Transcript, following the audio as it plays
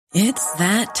It's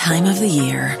that time of the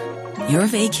year. Your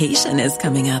vacation is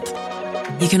coming up.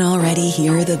 You can already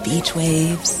hear the beach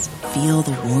waves, feel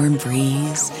the warm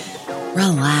breeze,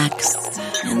 relax,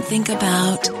 and think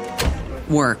about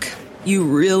work. You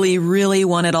really, really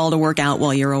want it all to work out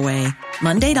while you're away.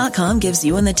 Monday.com gives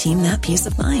you and the team that peace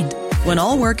of mind. When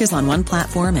all work is on one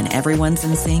platform and everyone's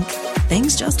in sync,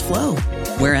 things just flow.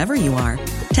 Wherever you are,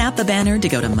 tap the banner to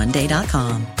go to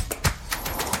Monday.com.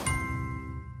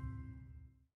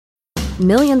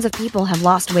 Millions of people have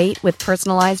lost weight with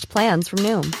personalized plans from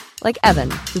Noom. Like Evan,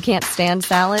 who can't stand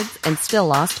salads and still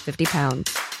lost 50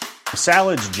 pounds.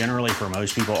 Salads generally for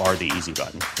most people are the easy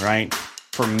button, right?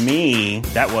 For me,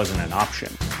 that wasn't an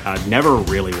option. I never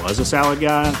really was a salad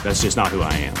guy. That's just not who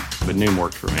I am. But Noom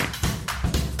worked for me.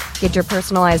 Get your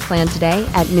personalized plan today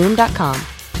at Noom.com.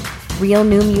 Real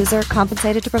Noom user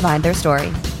compensated to provide their story.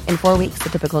 In 4 weeks, the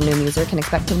typical Noom user can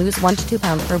expect to lose 1 to 2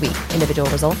 pounds per week. Individual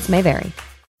results may vary.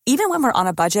 Even when we're on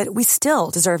a budget, we still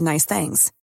deserve nice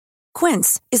things.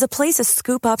 Quince is a place to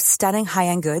scoop up stunning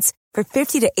high-end goods for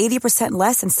 50 to 80%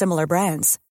 less than similar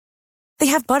brands. They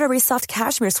have buttery soft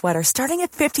cashmere sweaters starting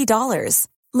at $50,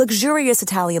 luxurious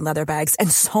Italian leather bags,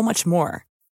 and so much more.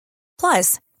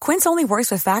 Plus, Quince only works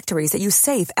with factories that use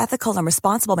safe, ethical, and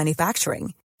responsible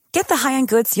manufacturing. Get the high-end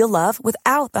goods you'll love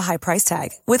without the high price tag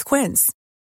with Quince.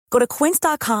 Go to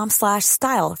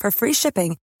quince.com/style for free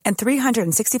shipping and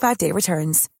 365-day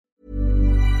returns.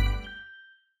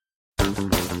 Bottom of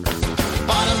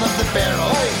the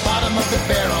barrel, bottom of the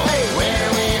barrel,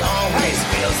 where we always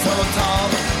feel so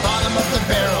tall. Bottom of the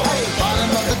barrel,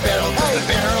 'cause the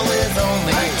barrel is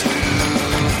only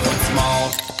 2 foot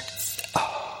small.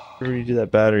 Where you do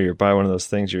that battery or buy one of those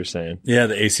things you were saying? Yeah,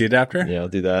 the AC adapter? Yeah, I'll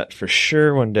do that for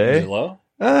sure one day. Is it low?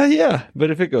 Yeah,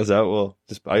 but if it goes out,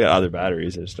 I got other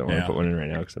batteries. I just don't want to put one in right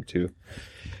now because I'm too.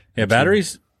 Yeah,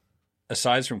 batteries,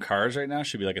 aside from cars right now,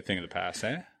 should be like a thing of the past,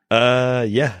 eh?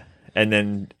 Yeah. And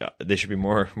then they should be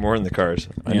more in the cars.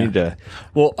 I need to.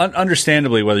 Well,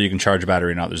 understandably, whether you can charge a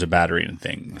battery or not, there's a battery in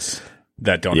things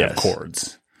that don't have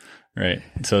cords, right?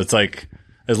 So it's like,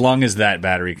 as long as that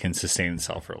battery can sustain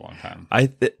itself for a long time.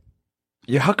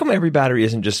 How come every battery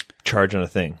isn't just charged on a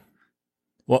thing?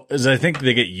 Well, as I think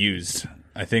they get used.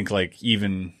 I think like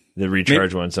even the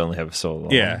recharge ones only have so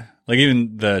long. Yeah, like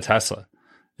even the Tesla,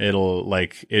 it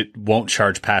won't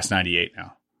charge past 98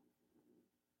 now.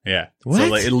 Yeah. What?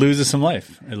 So it loses some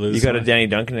life. You got a Danny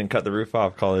Duncan and cut the roof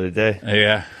off, call it a day.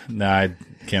 Yeah. No, I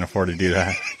can't afford to do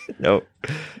that. Nope.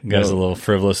 Guy's a little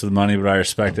frivolous with the money, but I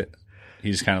respect it.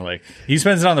 He's kind of like, he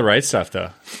spends it on the right stuff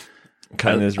though.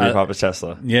 Cutting his roof off his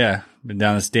Tesla. Yeah. Been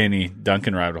down this Danny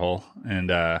Duncan rabbit hole.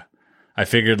 And I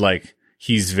figured like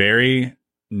he's very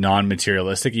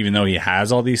non-materialistic, even though he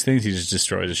has all these things, he just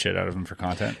destroys the shit out of them for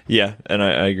content. Yeah. And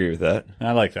I agree with that.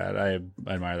 I like that. I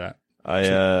admire that.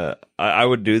 I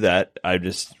would do that.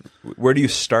 Where do you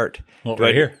start? Well,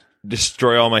 right here.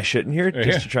 Destroy all my shit in here right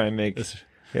here. to try and make. This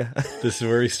is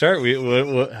where we start.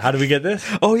 How do we get this?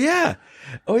 Oh yeah.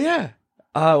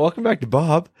 Welcome back to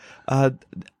Bob.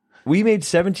 We made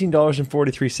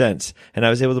 $17.43, and I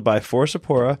was able to buy 4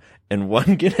 Sapporo and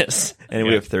 1 Guinness, and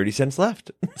we have 30 cents left.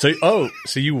 So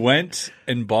you went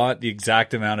and bought the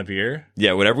exact amount of beer?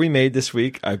 Yeah, whatever we made this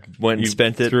week, I went and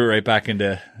spent it. Threw it right back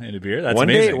into beer? That's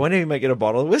amazing. Day, one day we might get a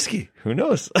bottle of whiskey. Who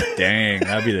knows? Dang,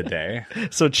 that'd be the day.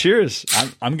 So cheers.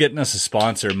 I'm getting us a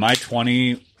sponsor. My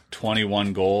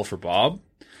 2021 goal for Bob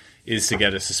is to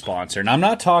get us a sponsor. And I'm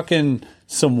not talking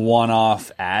some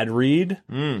one-off ad read.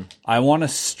 I want a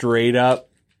straight up,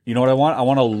 you know what I want? I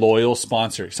want a loyal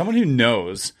sponsor. Someone who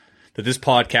knows that this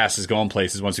podcast is going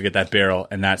places once we get that barrel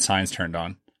and that sign's turned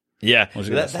on. Yeah.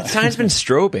 That sign's been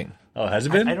strobing. Oh, has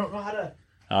it been? I don't know how to.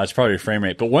 It's probably your frame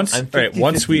rate. But once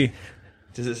we...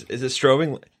 Is it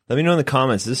strobing? Let me know in the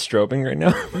comments. Is this strobing right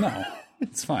now? No,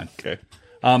 it's fine. Okay.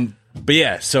 But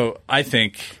yeah, so I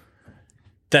think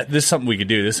that this is something we could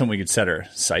do. This is something we could set our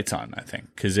sights on, I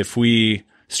think. Because if we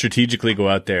strategically go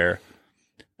out there,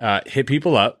 hit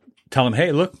people up, tell them,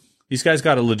 hey, look, these guys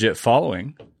got a legit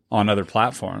following on other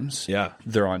platforms. Yeah.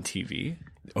 They're on TV.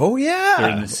 Oh, yeah.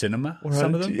 They're in the cinema,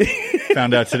 some of them.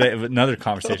 Found out today. Another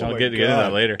conversation. I'll get into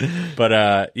that later.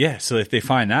 But yeah, so if they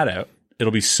find that out,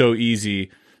 it'll be so easy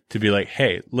to be like,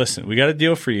 hey, listen, we got a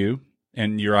deal for you,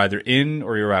 and you're either in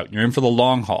or you're out. You're in for the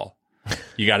long haul.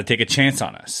 You got to take a chance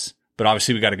on us. But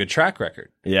obviously, we got a good track record.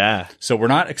 Yeah. So we're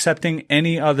not accepting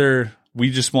any other.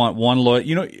 We just want one loyal.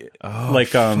 You know,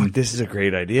 this is a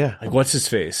great idea. Like, what's his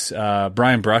face?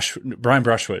 Brian Brushwood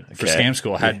for Scam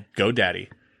School had GoDaddy.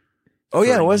 Oh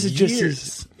yeah, for was it just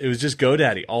years. It was just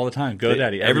GoDaddy all the time.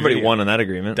 GoDaddy. everybody video. won on that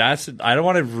agreement? I don't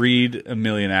want to read a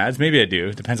million ads. Maybe I do.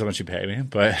 It depends how much you pay me,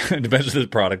 but it depends what the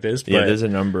product is. But Yeah, there's a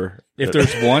number. if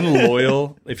there's one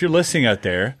loyal, if you're listening out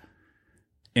there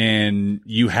and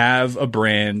you have a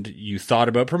brand you thought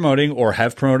about promoting or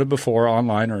have promoted before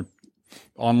online, or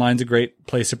online's a great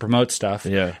place to promote stuff.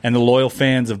 Yeah. And the loyal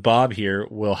fans of Bob here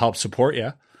will help support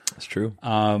you. That's true.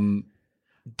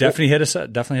 Definitely hit us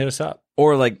up. Definitely hit us up.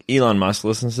 Or like Elon Musk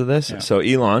listens to this. Yeah. So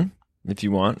Elon, if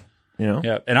you want, you know.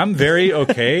 Yeah. And I'm very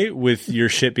okay with your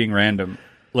shit being random.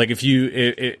 Like if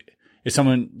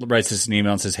someone writes us an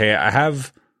email and says, "Hey, I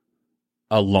have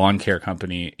a lawn care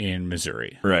company in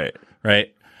Missouri." Right.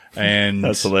 Right. And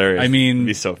That's hilarious. I mean, It'd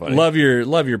be so funny. love your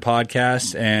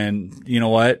podcast. And you know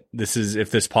what?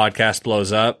 If this podcast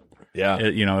blows up, Yeah.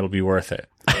 it'll be worth it.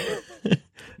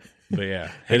 But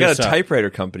yeah, I got a typewriter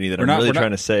company that I'm really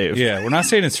trying to save. Yeah, we're not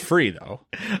saying it's free though.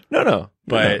 No.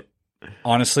 But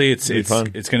honestly, it's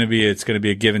fun. gonna be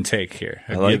a give and take here.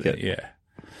 I like it. Yeah.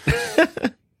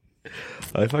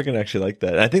 I fucking actually like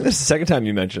that. I think this is the second time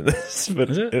you mentioned this, but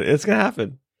Is it? it's gonna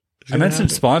happen. I mentioned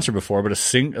sponsor before, but a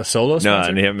solo No, sponsor.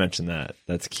 and you haven't mentioned that.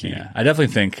 That's key. Yeah, I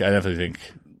definitely think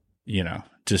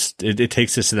just it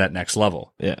takes us to that next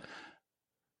level. Yeah.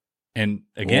 And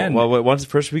again, well, once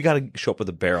first we got to show up with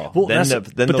a barrel. well, then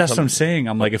that's what I'm saying.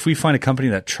 I'm like, if we find a company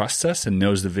that trusts us and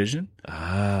knows the vision,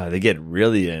 they get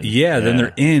really in. then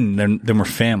they're in. Then we're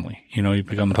family. You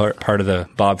become part of the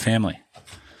Bob family.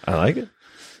 I like it.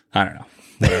 I don't know.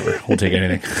 Whatever. We'll take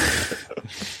anything.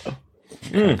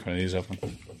 One of these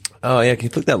open. Oh yeah, can you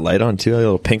flick that light on too? A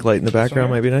little pink light in the background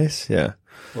might be nice. Yeah,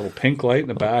 Little pink light in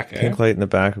the back. pink light in the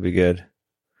back would be good.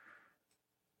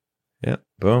 Yeah,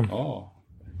 boom. Oh,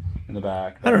 in the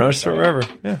back. I don't know, just wherever.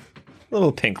 Yeah, a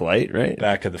little pink light, right?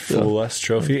 Back of the Fool Us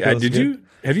trophy. Feels good.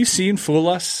 Have you seen Fool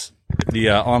Us?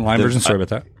 The online version. Sorry about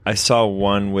that. I saw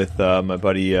one with my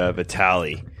buddy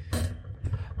Vitaly.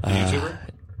 YouTuber.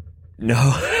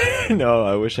 No, no,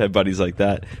 I wish I had buddies like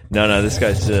that. No, this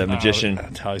guy's a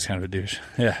magician. Tally's kind of a douche.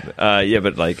 Yeah. Yeah,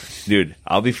 but like, dude,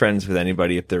 I'll be friends with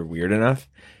anybody if they're weird enough.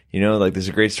 Like there's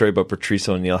a great story about Patrice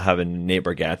O'Neill having Nate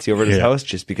Bargatze over at his house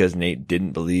just because Nate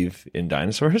didn't believe in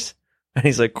dinosaurs. And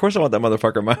he's like, of course I want that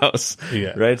motherfucker in my house.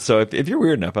 Yeah. Right? So if you're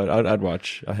weird enough, I'd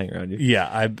watch. I'll hang around you.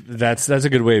 Yeah, that's a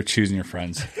good way of choosing your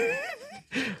friends.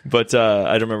 But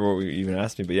I don't remember what you even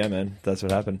asked me, but yeah, man, that's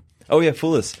what happened. Oh yeah,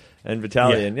 Foolis and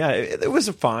Vitaly, and it was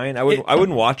fine. I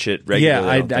wouldn't watch it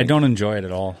regularly. Yeah, I don't enjoy it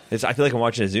at all. I feel like I'm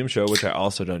watching a Zoom show, which I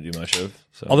also don't do much of.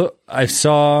 So. Although I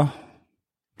saw,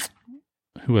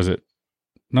 who was it?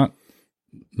 Not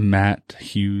Matt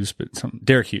Hughes, but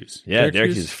Derek Hughes. Yeah, Derek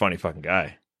Hughes is a funny fucking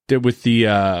guy. With the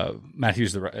Matt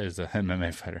Hughes is the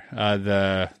MMA fighter.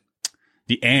 The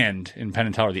and in Penn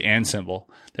and Teller, the and symbol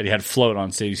that he had float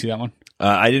on stage. You see that one?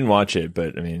 I didn't watch it,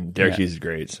 but I mean, Derek Hughes is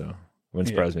great, so wouldn't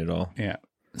surprise me at all. Yeah.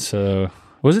 So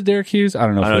was it Derek Hughes? I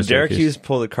don't know. I know Derek Hughes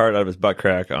pulled a card out of his butt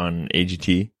crack on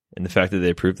AGT, and the fact that they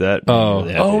approved that.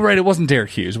 Right. It wasn't Derek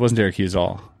Hughes. It wasn't Derek Hughes at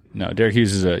all. No, Derek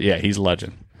Hughes is he's a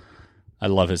legend. I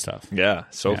love his stuff. Yeah,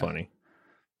 so funny.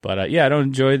 But I don't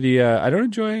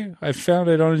enjoy I found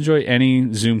I don't enjoy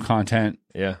any Zoom content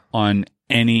on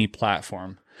any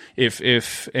platform.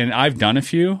 And I've done a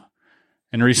few,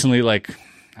 and recently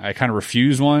I kind of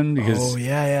refused one because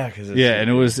and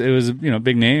it was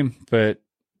big name, but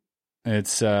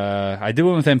it's I did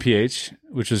one with MPH,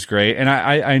 which was great, and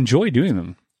I enjoy doing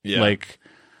them. Yeah.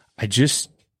 I just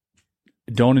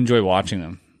don't enjoy watching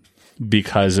them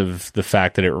because of the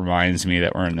fact that it reminds me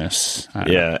that we're in this. And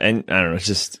I don't know. It's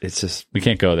just we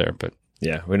can't go there, but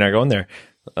yeah, we're not going there.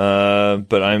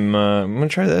 But I'm gonna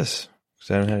try this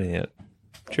because I haven't had it yet.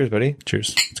 Cheers, buddy.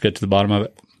 Cheers. Let's get to the bottom of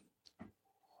it.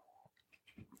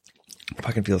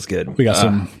 Fucking feels good. We got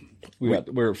some.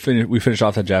 We finished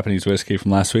off that Japanese whiskey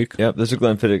from last week. Yep, there's a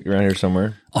Glenfiddich around here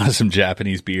somewhere. On some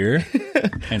Japanese beer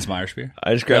and some Irish beer.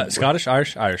 I just grabbed Scottish,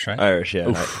 Irish, right? Irish, yeah.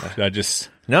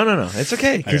 No. It's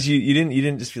okay because you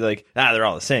didn't just be like, they're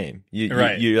all the same. You're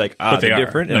like, they're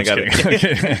different, and I got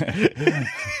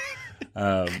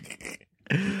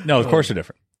it. No, of course they're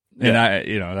different, and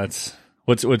that's.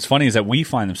 What's funny is that we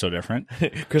find them so different.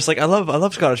 Chris, I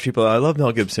love Scottish people. I love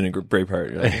Mel Gibson and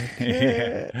Braveheart.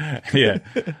 Yeah.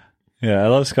 I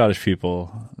love Scottish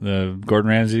people. The Gordon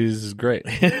Ramsay's is great,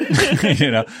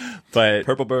 But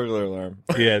Purple burglar alarm.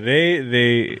 Yeah,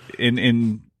 they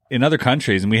in other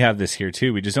countries, and we have this here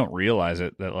too. We just don't realize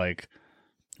it that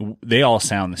they all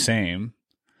sound the same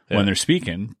when they're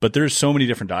speaking, but there's so many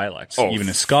different dialects, even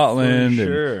in Scotland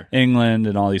and England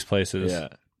and all these places. Yeah.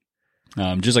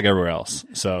 Just like everywhere else.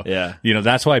 So,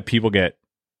 that's why people get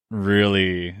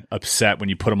really upset when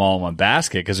you put them all in one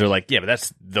basket because they're like, yeah, but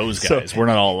that's those guys. We're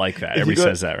not all like that. Everybody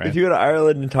says that, right? If you go to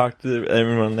Ireland and talk to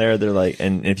everyone there, they're like,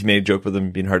 and if you made a joke with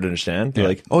them being hard to understand, they're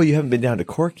like, oh, you haven't been down to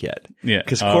Cork yet. Yeah.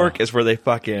 Because Cork is where they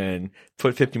fucking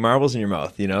put 50 marbles in your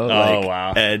mouth, you know? Oh,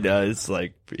 wow. And it's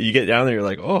like, you get down there, you're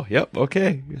like, oh, yep,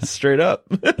 okay, straight up.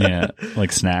 Yeah,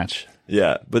 like Snatch.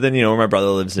 Yeah, but then, you know, where my brother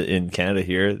lives in Canada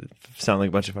here, sound like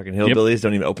a bunch of fucking hillbillies,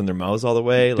 don't even open their mouths all the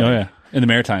way. Like, Oh, yeah. In the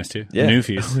Maritimes, too. yeah.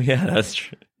 Newfies. Yeah, that's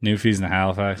true. Newfies and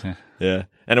Halifax. Yeah. Yeah.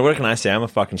 And what can I say? I'm a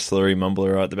fucking slurry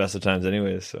mumbler at the best of times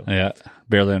anyways, so. Yeah,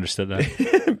 barely understood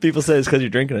that. People say it's because you're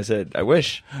drinking. I said, I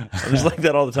wish. I'm just like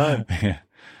that all the time. Yeah.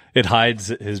 It hides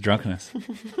his drunkenness.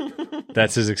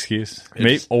 That's his excuse.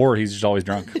 Or he's just always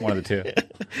drunk. One of the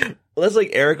two. Well, that's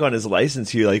like Eric on his license.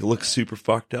 He like looks super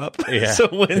fucked up. Yeah. So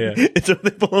when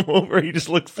they pull him over, he just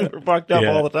looks super fucked up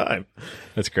all the time.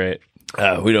 That's great.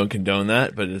 We don't condone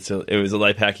that, but it was a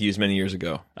life hack he used many years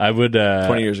ago. I would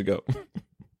 20 years ago.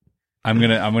 I'm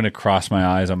gonna cross my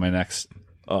eyes on my next.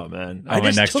 Oh man, On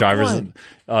my next driver's.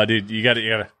 Oh, dude, you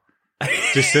gotta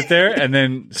just sit there, and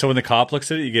then so when the cop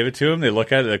looks at it, you give it to him. They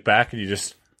look at it, look back, and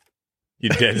you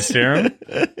dead stare him.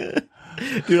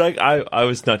 Dude, like I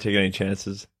was not taking any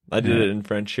chances. I did it in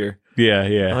French here. Yeah,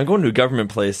 yeah. I'm going to a government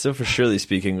place. They'll for surely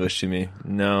speak English to me.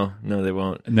 No, they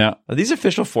won't. No, Are these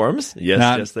official forms?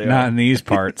 Yes, they are. Not in these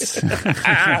parts.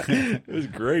 It was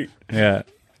great. Yeah.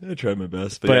 I tried my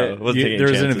best, But yeah, I wasn't taking there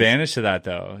any was an chances. advantage to that,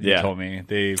 though. You Yeah. told me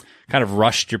they kind of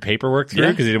rushed your paperwork through Yeah.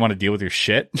 because they didn't want to deal with your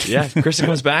shit. Yeah, Krista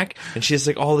comes back and she has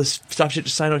like all this stuff she had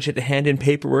to sign on. She had to hand in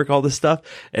paperwork, all this stuff.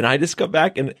 And I just got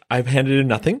back and I've handed in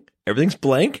nothing. Everything's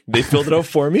blank. They filled it out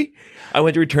for me. I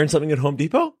went to return something at Home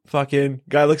Depot. Fucking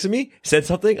guy looks at me, said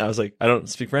something. I was like, I don't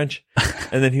speak French.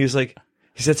 And then he was like,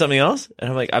 he said something else. And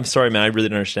I'm like, I'm sorry, man. I really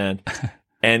don't understand.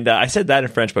 And I said that in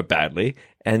French, but badly.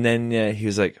 And then he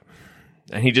was like,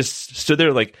 and he just stood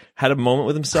there, like, had a moment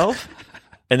with himself.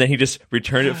 And then he just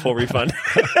returned it full refund.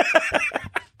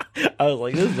 I was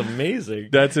like, this is amazing.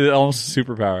 That's almost a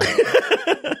superpower.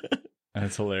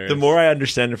 That's hilarious. The more I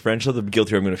understand the French, the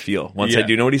guiltier I'm going to feel. Once I Yeah.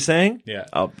 do know what he's saying, Yeah.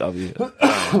 I'll be.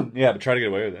 Yeah, but try to get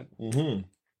away with it.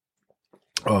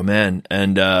 Oh man,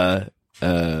 and I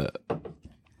am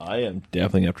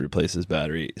definitely going to have to replace this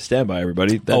battery. Stand by,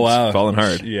 everybody. That's falling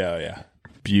hard. Yeah, yeah.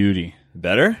 Beauty.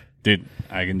 Better? Dude,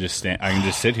 I can just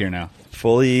sit here now.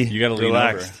 Fully. You gotta lean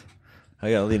relaxed. I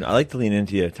gotta lean. I like to lean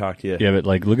into you, talk to you. Yeah, but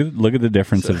like look at the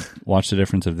difference watch the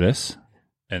difference of this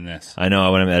and this. I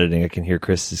know when I'm editing, I can hear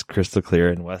Chris is crystal clear,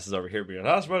 and Wes is over here being,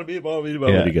 "Oh, what do you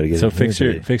gotta get So it? fix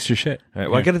your shit. All right.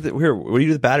 Well, I got it. Here, what do you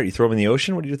do with the battery? You throw them in the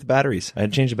ocean? What do you do with the batteries? I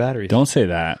had to change the batteries. Don't say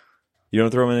that. You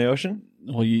don't throw them in the ocean?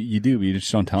 Well, you do, but you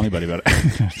just don't tell anybody about it.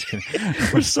 Just kidding.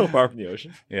 We're so far from the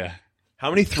ocean. Yeah. How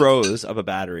many throws of a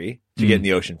battery do you get in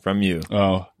the ocean from you?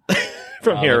 Oh,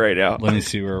 From here right now. let me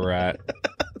see where we're at.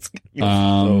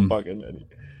 So fucking many.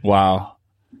 Wow.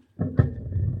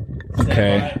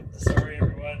 Okay. Sorry,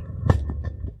 everyone.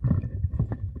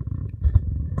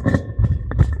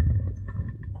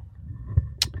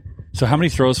 So how many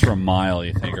throws for a mile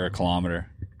you think, or a kilometer?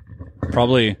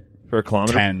 Probably For a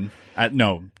kilometer? 10.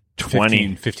 No,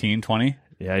 20. 15, 20?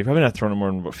 Yeah, you're probably not throwing them more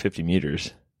than about 50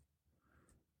 meters.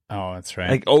 Oh, that's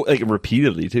right. Like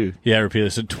repeatedly, too. Yeah, repeat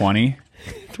this. So 20.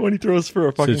 20 throws for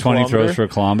a fucking So 20 kilometer? throws for a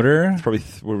kilometer? Probably,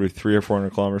 what are we, 300 or 400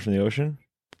 kilometers from the ocean?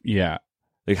 Yeah.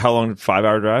 Like, how long?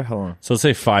 5-hour drive? How long? So let's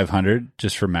say 500,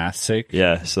 just for math's sake.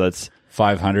 Yeah, so that's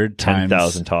 500 times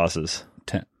 10,000 tosses.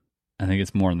 10. I think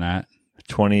it's more than that.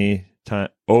 20 times.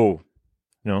 Oh,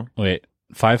 no. Wait,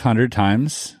 500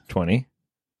 times 20.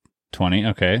 20.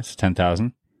 Okay, so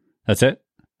 10,000. That's it?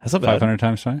 That's not bad. 500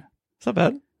 times 20 That's not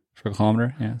bad. for a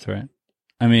kilometer? Yeah, that's right.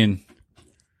 I mean,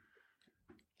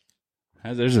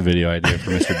 there's a video idea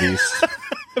for Mr. Beast.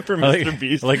 For I Mr.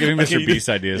 Beast. like giving Mr. Okay, Beast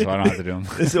ideas, so I don't have to do them.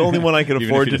 It's the only one I can Even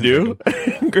afford if to he do.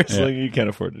 doesn't Chris, Yeah. like, you can't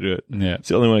afford to do it. Yeah, It's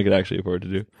the only one I could actually afford to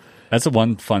do. that's the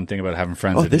one fun thing about having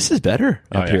friends. Oh, that this is better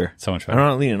up yeah, here. so much I'm better.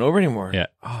 not leaning over anymore. Yeah.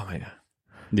 Oh, my God.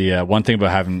 The one thing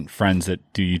about having friends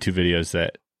that do YouTube videos,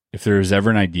 that if there was ever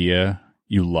an idea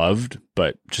you loved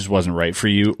but just wasn't right for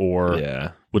you, or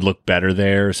Yeah. would look better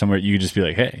there or somewhere, you could just be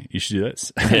like, hey, you should do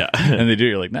this. Yeah. And they do it.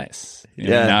 You're like, nice. You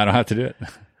know, Yeah. now I don't have to do it.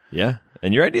 Yeah.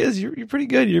 And your ideas, you're pretty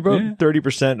good. You're about Yeah.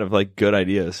 30% of like good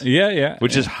ideas, Yeah, yeah.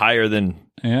 which is higher than,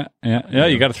 yeah.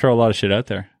 You got to throw a lot of shit out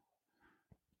there.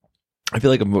 I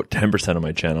feel like I'm about 10% on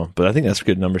my channel, but I think that's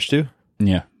good numbers too.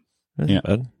 Yeah. That's Yeah. not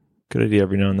bad. Good idea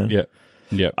every now and then. Yeah.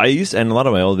 Yeah. And a lot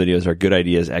of my old videos are good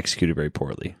ideas executed very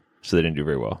poorly. So they didn't do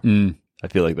very well. Mm, I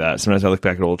feel like that. Sometimes I look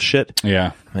back at old shit.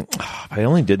 yeah. I'm like, oh, if I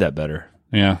only did that better.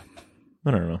 Yeah.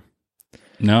 I don't know.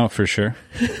 No, for sure.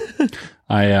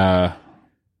 I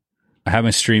I have my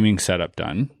streaming setup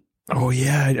done. Oh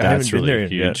yeah, I haven't That's been really there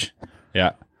huge.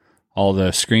 Yeah. All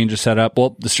the screens are set up.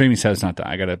 Well, the streaming setup's not done.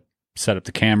 I got to set up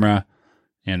the camera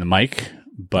and the mic,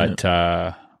 but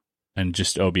and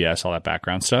just OBS, all that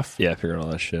background stuff. Yeah, figuring all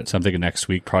that shit. So I'm thinking next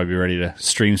week probably be ready to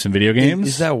stream some video games.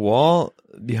 Is that wall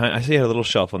behind? I see you had a little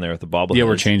shelf on there with the bobbleheads. Yeah,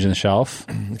 we're changing the shelf.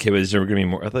 Okay, but is there going to be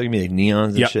more? I thought it would be like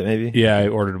neons and shit, maybe. Yeah, I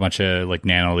ordered a bunch of like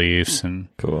nano leaves and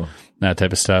Cool. that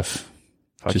type of stuff.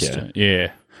 Fuck Just yeah.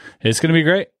 yeah, it's gonna be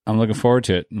great. I'm looking forward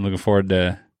to it. I'm looking forward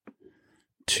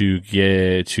to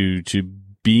get to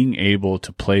being able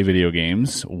to play video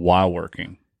games while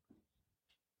working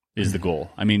is the goal.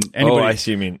 I mean, anybody, I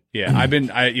see. You mean yeah,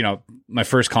 my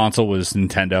first console was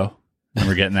Nintendo. I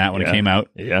remember getting that when it came out.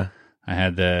 Yeah, I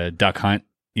had the Duck Hunt.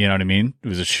 You know what I mean? It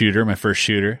was a shooter, my first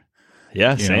shooter.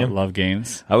 yeah, You same. know, love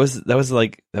games. That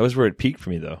was where it peaked for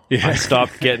me though. Yeah. I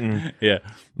stopped getting. Yeah,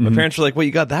 My parents were like, "Well,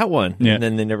 you got that one," Yeah. and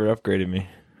then they never upgraded me.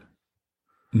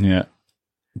 yeah,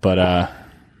 but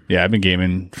yeah, I've been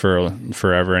gaming for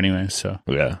forever anyway. So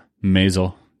Yeah,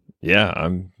 Maisel. yeah,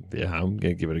 I'm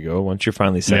gonna give it a go. Once you're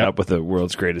finally set Yeah. up with the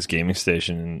world's greatest gaming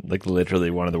station, like literally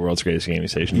one of the world's greatest gaming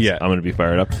stations, Yeah. I'm gonna be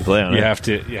fired up to play on You it. have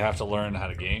to learn how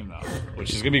to game though,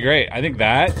 which is gonna be great. I think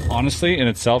that honestly in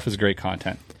itself is great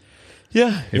content.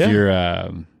 Yeah, If you're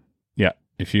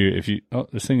if you oh,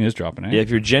 this thing is dropping, eh? Yeah,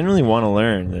 if you genuinely want to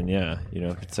learn, then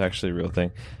it's actually a real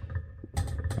thing.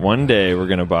 One day we're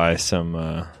gonna buy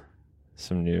some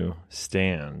new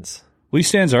stands. Well, these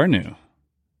stands are new.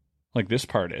 Like this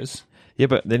part is. Yeah,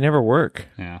 but they never work.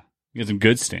 Yeah. You get some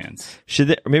good stands. Should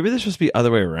they? Maybe they're supposed to be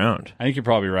other way around. I think you're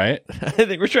probably right. I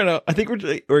think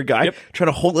we're a guy trying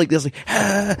to hold it like this, like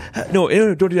no,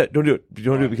 don't do that, don't do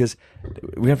it because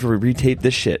we have to retape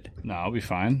this shit. No, I'll be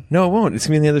fine. No, it won't. It's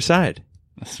gonna be on the other side.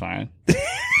 That's fine.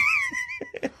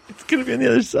 It's gonna be on the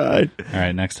other side. All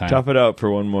right, next time. Top it out for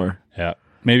one more. Yeah.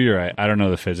 Maybe you're right. I don't know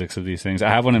the physics of these things. I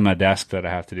have one in my desk that I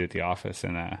have to do at the office,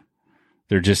 and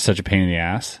they're just such a pain in the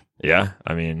ass. Yeah,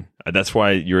 I mean that's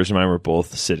why yours and mine were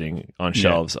both sitting on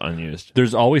shelves unused.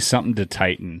 There's always something to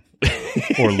tighten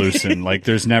or loosen. Like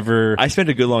there's never. I spent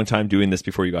a good long time doing this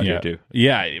before you got here too.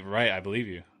 Yeah, right. I believe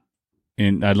you.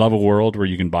 And I'd love a world where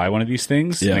you can buy one of these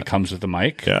things and it comes with a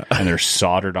mic and they're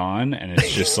soldered on and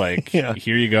it's just like,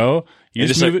 here you go. You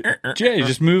just move it. You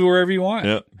just move it wherever you want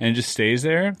and it just stays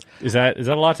there. Is that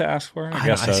a lot to ask for? I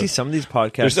guess I see some of these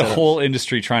podcasts. There's a whole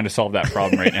industry trying to solve that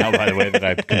problem right now, by the way, that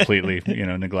I've completely,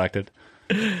 neglected.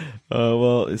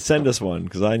 Well, send us one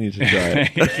because I need to try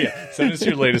it. Send us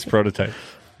your latest prototype.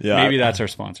 Yeah, maybe that's our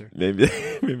sponsor. Maybe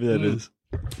that is.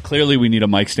 Clearly, we need a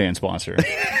mic stand sponsor.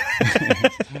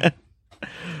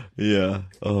 Yeah.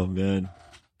 Oh man.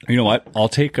 You know what? I'll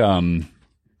take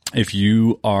if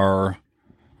you're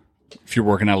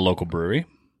working at a local brewery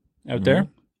out there,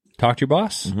 talk to your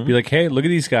boss. Be like, hey, look at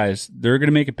these guys. They're going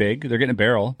to make it big. They're getting a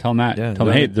barrel. Tell them that. Yeah, Tell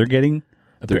them, hey, they're getting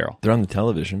a barrel. They're on the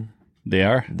television. They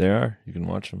are. They are. You can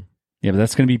watch them. Yeah, but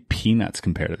that's going to be peanuts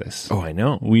compared to this. Oh, I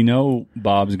know. We know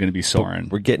Bob's going to be soaring.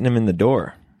 We're getting them in the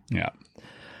door. Yeah.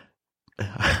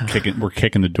 We're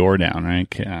kicking the door down, right?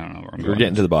 I don't know where I'm going. We're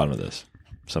getting to the bottom of this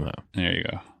somehow. There you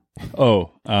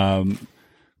go. Oh,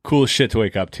 coolest shit to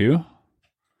wake up to.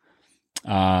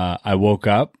 I woke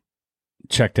up,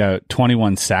 checked out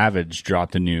 21 Savage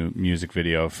dropped a new music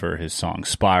video for his song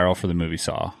Spiral for the movie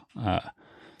Saw.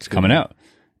 It's coming out.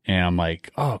 And I'm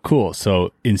like, oh, cool.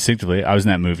 So instinctively, I was in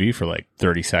that movie for like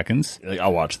 30 seconds. Like,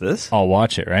 I'll watch this. I'll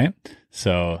watch it, right?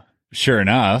 So sure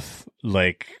enough,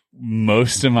 like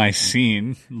most of my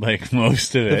scene, like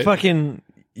most of it.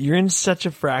 You're in such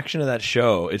a fraction of that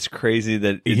show. It's crazy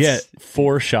that it's...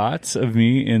 4 shots of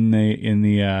me in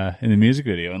the music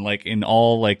video and like in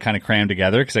all like kind of crammed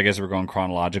together because I guess we're going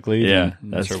chronologically. Yeah,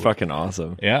 and that's fucking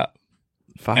awesome. Yeah.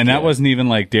 That wasn't even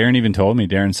like Darren even told me.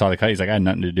 Darren saw the cut. He's like, I had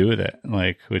nothing to do with it,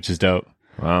 like, which is dope.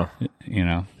 Wow. You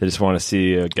know, they just want to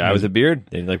see a guy with a beard.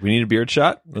 They're like, we need a beard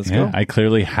shot. Let's go. I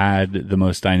clearly had the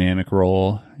most dynamic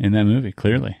role in that movie.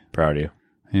 Clearly, proud of you.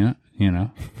 Yeah, you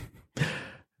know.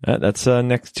 That's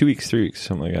next 2 weeks, 3 weeks,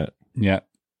 something like that. Yeah,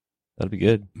 that'll be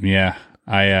good. Yeah,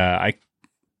 I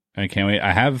can't wait.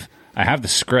 I have the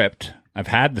script. I've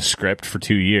had the script for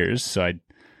 2 years, so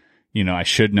I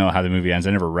should know how the movie ends.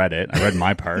 I never read it. I read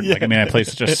my part. I play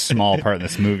such a small part in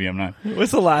this movie. I'm not.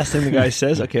 What's the last thing the guy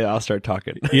says? Okay, I'll start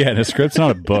talking. Yeah, the script's not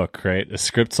a book, right? The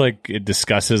script's like it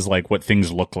discusses like what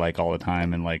things look like all the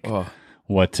time and like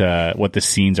what the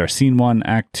scenes are. Scene 1,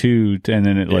 Act 2, and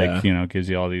then it gives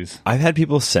you all these. I've had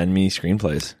people send me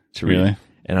screenplays to read, really?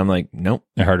 And I'm like, nope,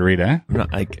 they're hard to read, eh? I'm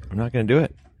not going to do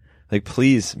it. Like,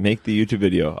 please make the YouTube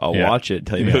video. I'll watch it,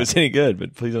 tell you if it was any good,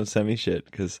 but please don't send me shit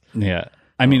because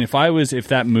I mean, if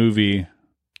that movie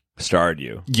starred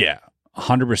you,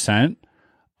 100%,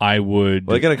 I would.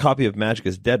 Well, I got a copy of Magic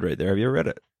is Dead right there. Have you ever read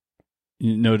it?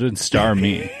 No, it didn't star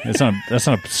me. That's not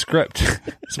a script.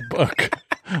 It's a book.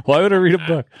 Why would I read a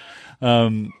book?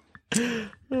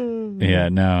 Yeah,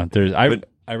 no.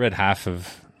 I read half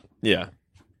of. Yeah,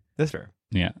 that's fair.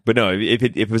 Yeah, but no, if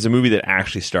it was a movie that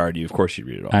actually starred you, of course you'd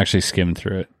read it all. I actually skimmed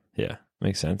through it. Yeah,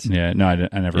 makes sense. Yeah, no, I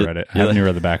never read it. I haven't even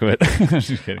read the back of it.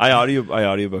 Just kidding. I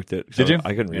audiobooked it. So Did you?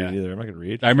 I couldn't read it either. I'm not gonna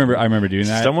read. I remember doing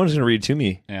that. Someone's gonna read to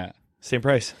me. Yeah, same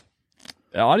price.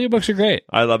 Audiobooks are great.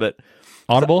 I love it.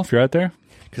 Audible, if you're out there.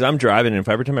 Because I'm driving, and if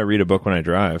every time I read a book when I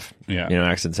drive, Yeah.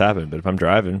 Accidents happen. But if I'm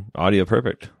driving, audio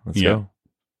perfect. Let's go.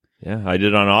 Yeah, I did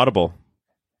it on Audible.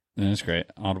 That's great.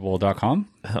 Audible.com.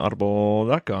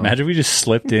 Audible.com. Imagine we just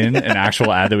slipped in an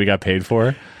actual ad that we got paid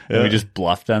for, and we just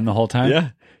bluffed them the whole time. Yeah.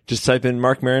 Just type in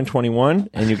Mark Maron 21,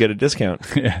 and you get a discount.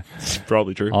 Yeah. It's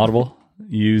probably true. Audible.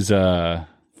 Use Burr,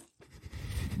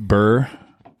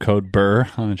 code Burr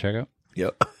on the checkout.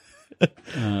 Yep.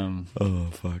 Oh,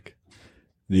 fuck.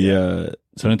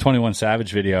 So in a 21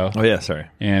 Savage video. Oh, yeah, sorry.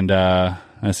 And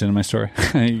that's the end of my story.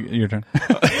 Your turn.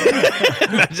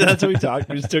 That's how we talked.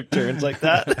 We just took turns like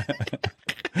that.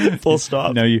 Full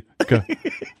stop. No, you go.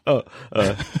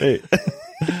 Hey.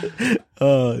 The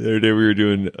other day we were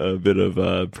doing a bit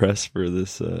of press for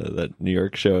this that New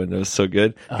York show, and it was so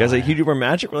good. Guys, like, you do more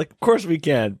magic? We're like, of course we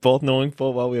can. Both knowing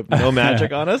full well we have no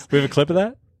magic on us. We have a clip of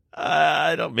that?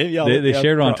 I don't. Maybe I'll. They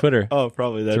shared it on Twitter. Oh,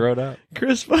 probably that. Throw it out.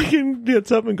 Chris fucking gets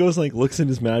up and goes like looks in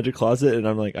his magic closet, and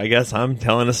I'm like, I guess I'm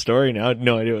telling a story now. I had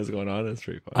no idea what's going on. It's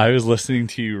pretty funny. I was listening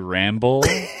to you ramble,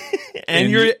 and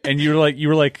you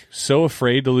were like so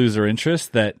afraid to lose their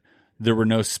interest that there were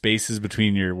no spaces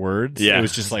between your words. Yeah. It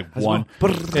was just like one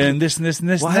and this and this and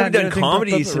this. Well, and I haven't that, done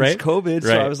comedy since right? COVID, so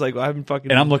Right. I was like, well, I haven't fucking.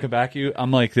 And I'm looking back at you.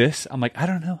 I'm like this. I'm like, I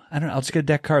don't know. I'll just get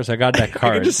deck cards. I got deck I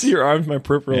cards. could just see your arms, my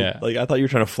peripheral. Yeah. Like I thought you were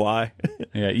trying to fly.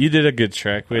 Yeah, you did a good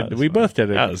trick. We both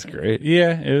did it. That was great.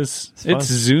 Yeah, it was. It's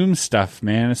Zoom stuff,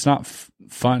 man. It's not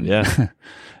fun. Yeah.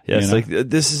 Yeah, it's You know? like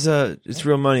this is it's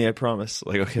real money, I promise.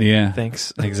 Like, okay, Yeah.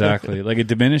 thanks. Exactly. Like it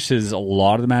diminishes a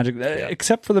lot of the magic,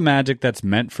 except for the magic that's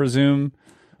meant for Zoom,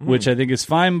 which I think is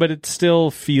fine, but it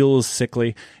still feels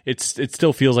sickly. It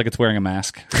still feels like it's wearing a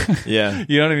mask. Yeah.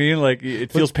 You know what I mean? Like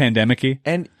it feels pandemic-y.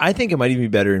 And I think it might even be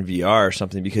better in VR or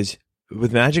something, because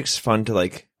with Magic's fun to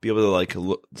like be able to like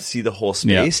see the whole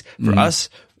space. For us,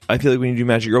 I feel like when you do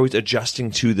Magic, you're always adjusting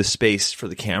to the space for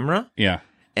the camera. Yeah.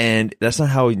 And that's not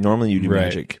how normally you do Right.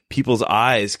 Magic. People's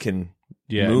eyes can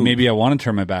move. Maybe I want to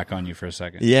turn my back on you for a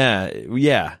second. Yeah.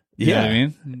 Yeah. You know what I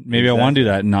mean? Maybe I want to do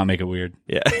that and not make it weird.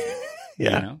 Yeah.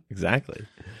 Yeah, You know? exactly.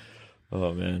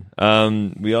 Oh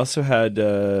man. We also had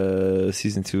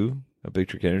season 2 of Big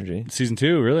Trick Energy. Season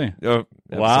 2, really? Oh,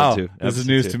 Wow. episode 2. This is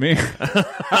Episode news 2. to me.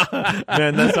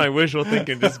 Man, that's my wishful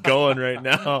thinking just going right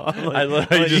now. I'm like, I love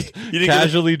how you just you didn't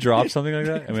casually drop something like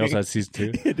that. And we also had season 2.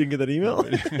 You didn't get that email?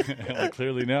 I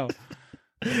clearly no.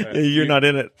 You're not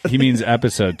in it. He means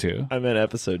episode 2. I meant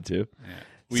episode 2.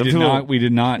 We Some did people- We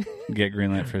did not get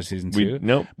greenlit for season 2.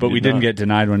 Nope. But we did didn't not. get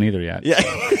denied one either yet. Yeah.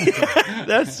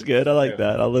 That's good. I like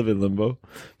that. I'll live in limbo.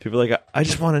 People are like, I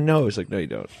just want to know. It's like, no, you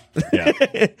don't.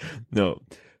 Yeah. No.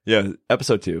 Yeah.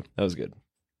 Episode 2. That was good.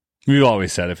 We've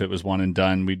always said if it was one and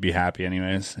done, we'd be happy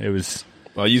anyways. It was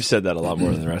Well, you've said that a lot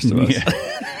more than the rest of us.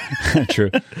 Yeah. True.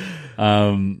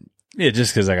 Yeah,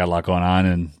 just because I got a lot going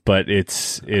on, but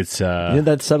it's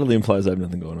That subtly implies I have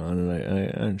nothing going on, and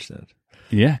I understand.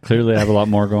 yeah, clearly I have a lot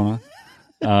more going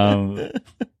on.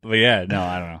 But yeah, no,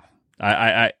 I don't know.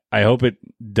 I hope it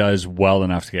does well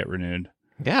enough to get renewed.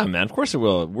 Yeah, man. Of course it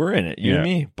will. We're in it. You and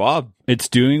Yeah. me, Bob. It's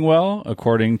doing well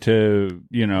according to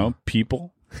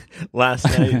people. Last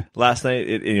night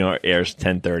it airs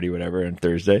 10:30 whatever on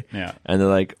Thursday. Yeah. And they're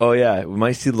like, oh yeah, we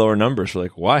might see lower numbers. We're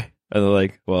like, why? And they're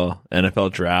like, well,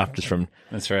 NFL draft is from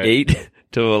That's right. 8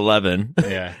 to 11.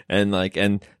 Yeah.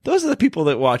 and those are the people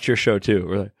that watch your show too.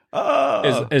 We're like,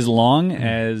 oh, As long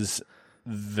as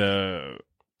the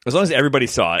as long as everybody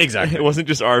saw it. Exactly. It wasn't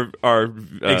just our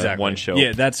exactly one show.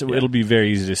 Yeah, it'll be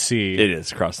very easy to see. It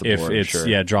is across the if board. it's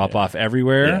sure. drop off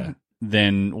everywhere. Yeah.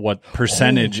 Then what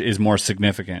percentage is more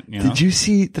significant? You know? Did you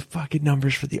see the fucking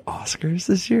numbers for the Oscars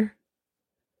this year?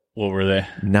 What were they?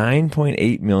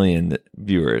 9.8 million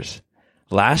viewers.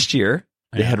 Last year,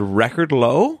 they had record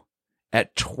low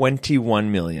at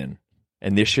 21 million.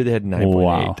 And this year they had 9.8.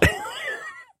 Wow.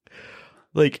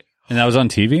 Like, And that was on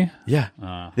TV?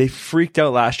 yeah. They freaked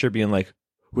out last year being like,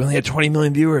 we only had 20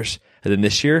 million viewers. And then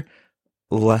this year,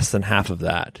 less than half of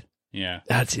that. Yeah.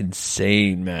 That's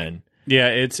insane, man. Yeah,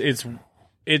 it's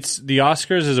the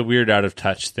Oscars is a weird out of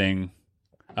touch thing.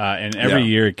 And every Yeah.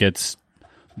 year it gets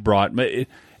brought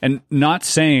and not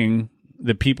saying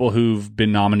the people who've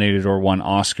been nominated or won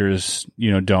Oscars,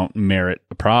 don't merit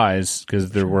a prize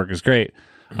because their work is great.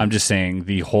 I'm just saying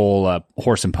the whole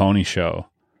horse and pony show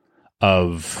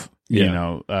of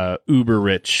uber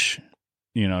rich,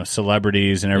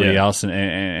 celebrities and everybody else,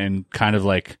 and kind of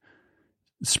like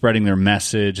spreading their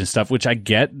message and stuff, which I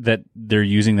get that they're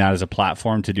using that as a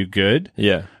platform to do good.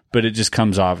 Yeah. But it just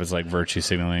comes off as like virtue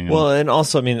signaling. Well, and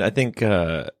also, I mean, I think,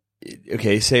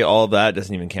 say all that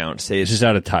doesn't even count. Say it's just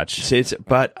out of touch.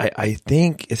 But I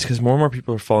think it's because more and more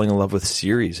people are falling in love with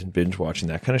series and binge watching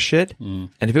that kind of shit. And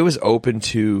if it was open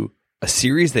to a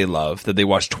series they love that they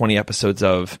watch 20 episodes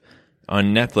of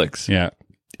on Netflix,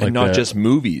 and not just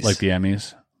movies, like the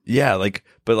Emmys. Yeah,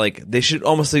 but they should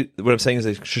almost. What I'm saying is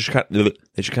they should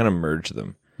kind of merge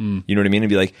them. You know what I mean? And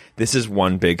be like, this is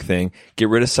one big thing. Get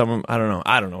rid of some. I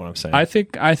don't know what I'm saying. I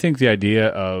think the idea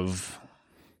of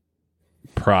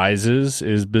prizes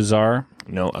is bizarre.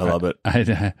 No, I love it.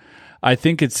 I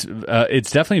think it's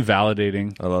definitely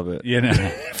validating. I love it.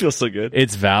 It feels so good.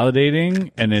 It's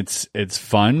validating and it's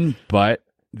fun, but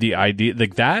the idea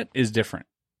like that is different.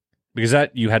 Because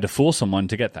that you had to fool someone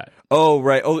to get that. Oh,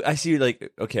 right. Oh, I see.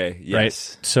 Like, okay, yes.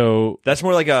 Right. So that's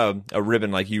more like a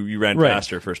ribbon. Like you ran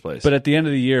faster first place. But at the end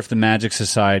of the year, if the Magic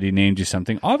Society named you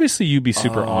something, obviously you'd be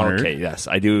super honored. Okay, yes,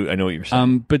 I do. I know what you're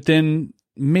saying. But then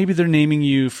maybe they're naming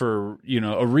you for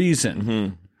a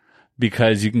reason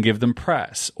because you can give them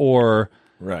press or.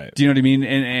 Right. Do you know what I mean?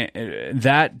 And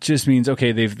that just means,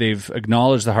 okay, they've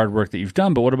acknowledged the hard work that you've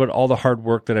done, but what about all the hard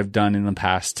work that I've done in the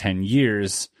past 10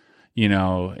 years?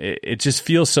 It just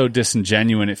feels so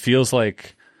disingenuous. It feels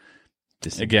like,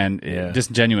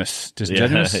 disingenuous.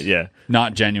 Disingenuous? Yeah.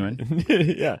 Not genuine.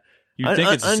 Yeah. You'd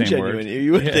think it's the same ungenuine. word.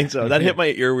 You would think so. That hit my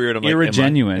ear weird. I'm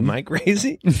Irregenuine. Am I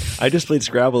crazy? I just played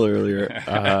Scrabble earlier.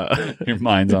 Your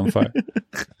mind's on fire.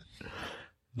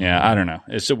 Yeah, I don't know.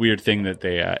 It's a weird thing that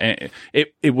they.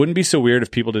 It wouldn't be so weird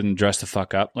if people didn't dress the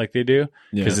fuck up like they do,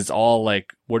 because it's all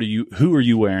like, who are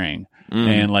you wearing?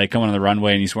 And like coming on the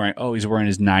runway and he's wearing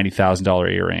his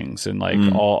 $90,000 earrings and like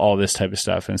all this type of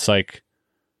stuff. And it's like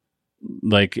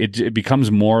it becomes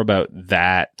more about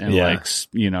that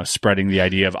and spreading the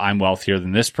idea of I'm wealthier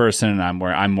than this person and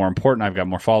I'm more important. I've got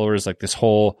more followers. Like this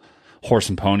whole horse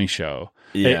and pony show.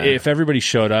 Yeah. If everybody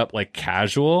showed up like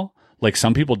casual, like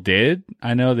some people did,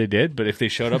 I know they did, but if they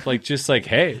showed up like just like,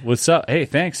 hey, what's up? Hey,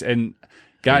 thanks. And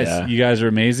guys, you guys are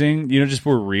amazing. Just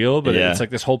we're real, but it's like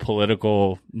this whole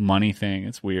political money thing.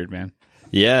 It's weird, man.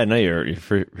 Yeah, no, you're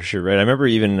for sure right. I remember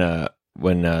even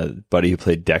when Buddy who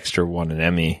played Dexter won an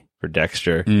Emmy for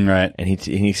Dexter, right? And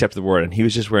he accepted the award, and he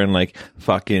was just wearing like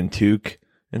fucking toque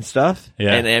and stuff.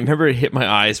 Yeah, and I remember it hit my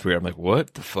eyes weird. I'm like,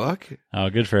 what the fuck? Oh,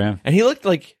 good for him. And he looked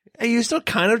like he was still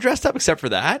kind of dressed up, except for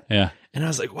that. Yeah. And I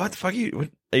was like, what the fuck?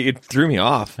 It threw me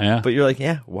off. Yeah. But you're like,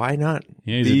 yeah, why not?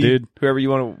 Yeah, he's a dude. Whatever you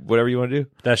want to do.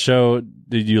 That show,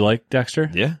 did you like Dexter?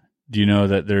 Yeah. Do you know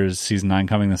that there's season 9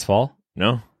 coming this fall?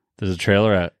 No. There's a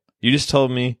trailer at. You just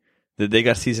told me that they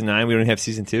got season 9. We don't have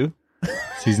season 2?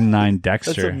 Season 9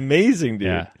 Dexter. That's amazing, dude.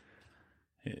 Yeah.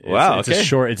 Wow. It's a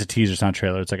short, it's a teaser, it's not a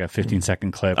trailer. It's like a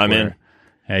 15-second clip. I'm in.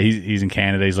 Yeah, he's in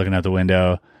Canada. He's looking out the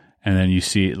window. And then you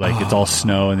see, it's all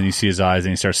snow, and then you see his eyes,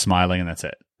 and he starts smiling, and that's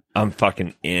it. I'm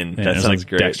fucking in. And that sounds like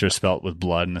great. Dexter spelt with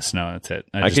blood in the snow. That's it.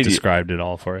 I just described it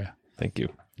all for you. Thank you.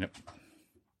 Yep.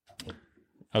 That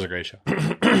was a great show.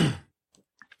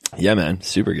 Yeah, man.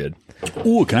 Super good.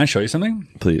 Ooh, can I show you something?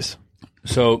 Please.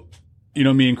 So,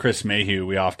 me and Chris Mayhew,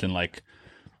 we often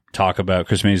talk about,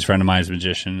 Chris Mayhew's a friend of mine, is a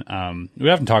magician. We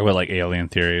often talk about alien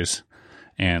theories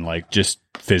and just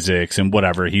physics and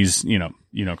whatever. He's,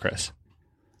 Chris.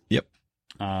 Yep.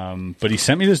 But he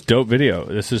sent me this dope video.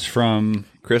 This is from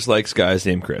Chris likes guys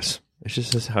named Chris. It's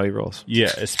just how he rolls. Yeah,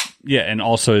 and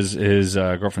also his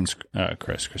girlfriend's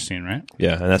Christine, right?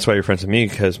 Yeah, and that's why you're friends with me,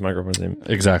 because my girlfriend's name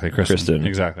exactly Kristen.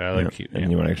 Exactly, I like and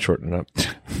you want to shorten it up.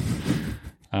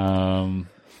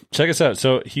 Check us out.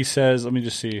 So he says, let me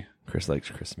just see. Chris likes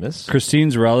Christmas.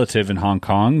 Christine's relative in Hong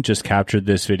Kong just captured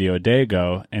this video a day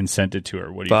ago and sent it to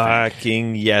her. What do you think?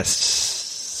 Fucking yes.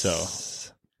 So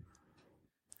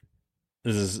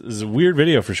this is a weird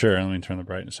video for sure. Let me turn the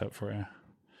brightness up for you.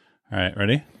 All right,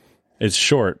 ready? It's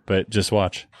short, but just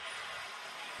watch.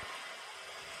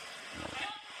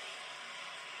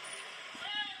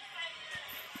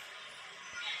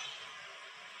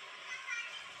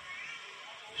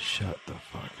 Shut the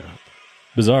fuck up.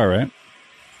 Bizarre, right?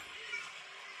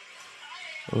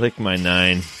 Lick my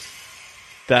 9.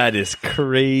 That is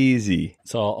crazy.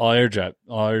 So I'll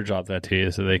airdrop that to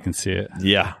you so they can see it.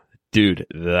 Yeah. Dude,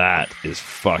 that is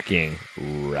fucking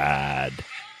rad.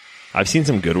 I've seen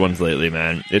some good ones lately,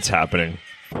 man. It's happening.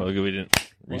 Well,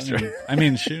 we I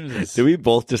mean, shoes. Did we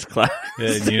both just clap?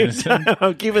 Yeah, in unison?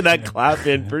 I'm keeping that clap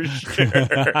in for sure.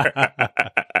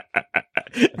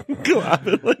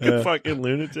 Clapping like a fucking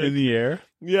lunatic. In the air?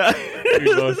 Yeah.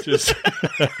 We both just...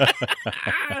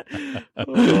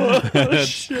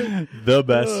 the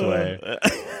best way.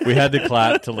 We had to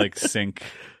clap to like sync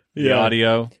the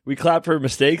audio. We clap for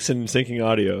mistakes and syncing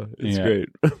audio. It's great.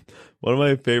 One of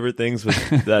my favorite things was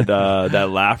that that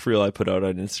laugh reel I put out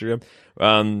on Instagram.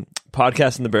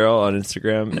 Podcast in the Barrel on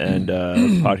Instagram and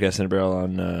Podcast in the Barrel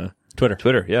on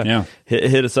Twitter. Yeah.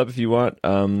 Hit us up if you want.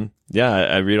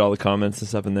 I read all the comments and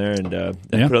stuff in there, and I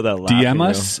put out that laugh. DM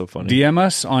us. So funny. DM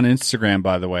us on Instagram,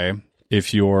 by the way,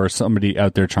 if you're somebody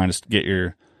out there trying to get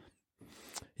your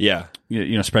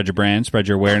spread your brand, spread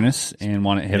your awareness, and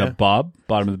want to hit up Bob,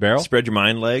 bottom of the barrel. Spread your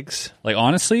mind legs. Like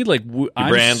honestly, like I'm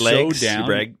brand so legs, down.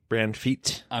 your brand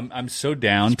feet. I'm so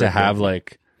down to have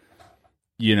like,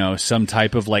 some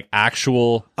type of like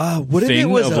actual what if thing it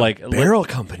was of a like barrel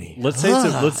company? Let's say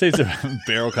it's a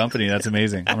barrel company. That's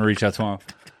amazing. I'm gonna reach out tomorrow.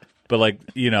 But like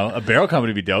a barrel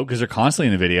company would be dope because they're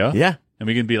constantly in the video. Yeah, and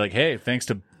we can be like, hey, thanks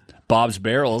to Bob's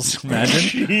Barrels.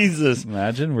 Imagine, Jesus,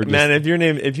 imagine we're just, man. If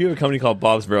you have a company called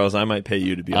Bob's Barrels, I might pay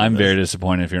you to be. I'm very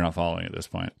disappointed if you're not following at this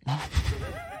point.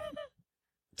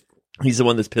 He's the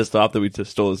one that's pissed off that we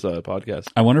just stole his podcast.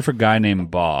 I wonder if a guy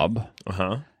named Bob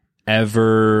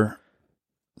ever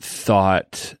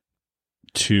thought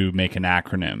to make an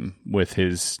acronym with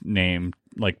his name,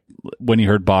 like when he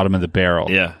heard bottom of the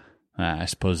barrel. Yeah. I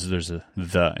suppose there's a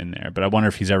the in there, but I wonder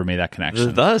if he's ever made that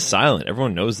connection. The is silent.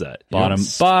 Everyone knows that.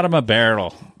 Bottom of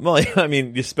barrel. Well, I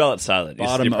mean, you spell it silent.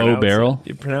 Bottom O barrel.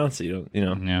 You pronounce it. You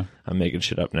don't. Yeah. I'm making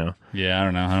shit up now. Yeah, I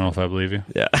don't know if I believe you.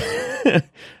 Yeah.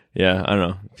 Yeah, I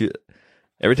don't know.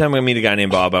 Every time I meet a guy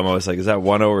named Bob, I'm always like, is that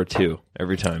 1 O or 2?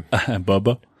 Every time.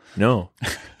 Bubba? No.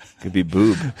 Could be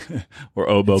boob. Or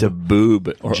O-Bub. It's a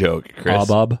boob joke, Chris.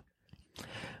 Bob.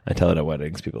 I tell it at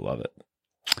weddings. People love it.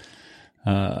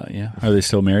 Yeah. Are they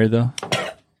still married, though?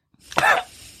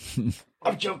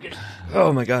 I'm joking.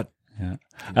 Oh, my God. Yeah.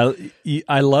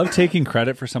 I love taking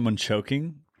credit for someone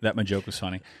choking. That my joke was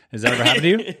funny. Has that ever happened to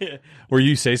you? Where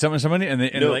you say something to somebody and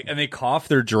they cough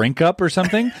their drink up or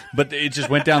something, but it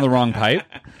just went down the wrong pipe.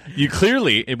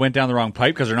 It went down the wrong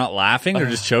pipe because they're not laughing, they're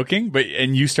just choking.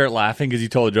 And you start laughing because you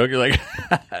told a joke. You're like,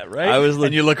 right?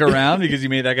 And you look around because you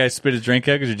made that guy spit his drink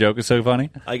out because your joke was so funny.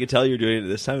 I could tell you're doing it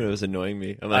this time, and it was annoying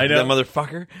me. I'm like, that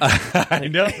motherfucker. I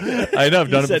know.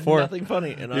 I've done it before. Nothing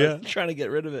funny, and I was trying to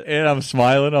get rid of it. And I'm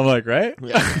smiling. I'm like, right?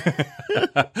 Yeah.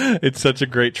 It's such a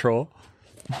great troll.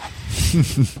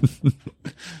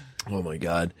 Oh my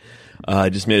God. I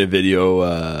just made a video.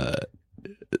 I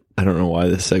don't know why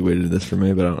this segued into this for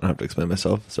me, but I don't have to explain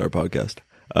myself. It's our podcast.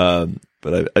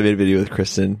 But I made a video with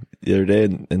Kristen the other day,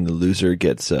 and the loser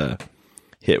gets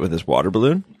hit with his water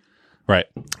balloon. Right.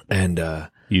 And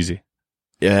easy.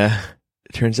 Yeah.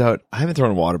 It turns out I haven't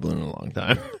thrown a water balloon in a long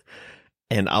time.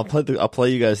 And I'll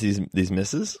play you guys these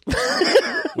misses.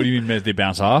 What do you mean? They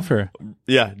bounce off, or?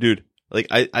 Yeah, dude. Like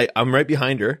I'm right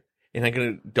behind her, and I'm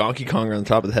gonna Donkey Kong her on the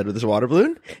top of the head with this water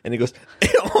balloon, and it goes.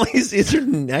 And all you see is her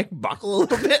neck buckle a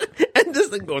little bit, and this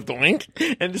thing goes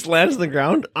doink, and just lands on the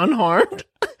ground unharmed.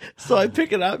 So I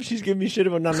pick it up. She's giving me shit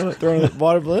about not throwing the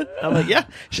water balloon. I'm like, yeah.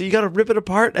 So you got to rip it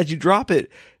apart as you drop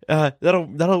it.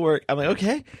 That'll work. I'm like,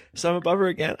 okay. So I'm above her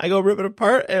again. I go rip it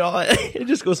apart, and it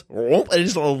just goes, and it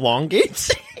just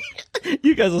elongates.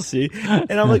 You guys will see.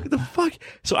 And I'm like, what the fuck?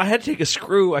 So I had to take a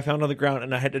screw I found on the ground,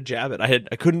 and I had to jab it. I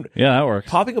couldn't. Yeah, that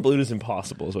works. Popping a balloon is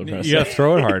impossible. Is what I'm trying to say. You got to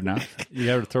throw it hard now. You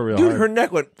got to throw real hard. Dude, her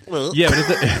neck went. Yeah,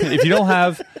 but if you don't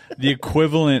have the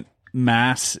equivalent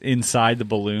mass inside the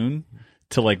balloon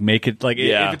to like make it like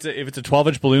if it's a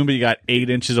 12-inch balloon, but you got 8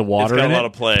 inches of water, it's got in a lot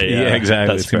of play. Yeah, exactly.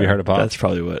 That's it's gonna be hard to pop. That's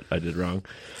probably what I did wrong.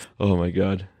 Oh my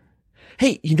God.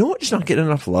 Hey, you know what? Just not getting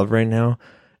enough love right now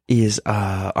is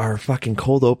our fucking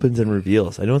cold opens and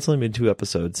reveals. I know it's only been 2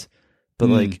 episodes, but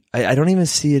like I don't even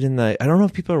see it in the. I don't know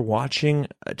if people are watching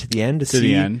to the end to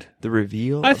see the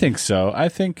reveal. I think so. I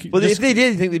think. Well, if they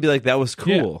did, I think they'd be like, "That was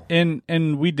cool." Yeah.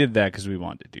 And we did that because we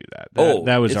wanted to do that.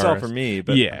 That was it's ours. all for me.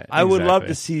 But yeah, I would love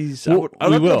to see. I would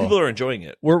love to know people are enjoying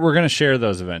it. We're going to share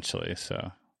those eventually,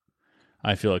 so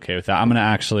I feel okay with that. I'm going to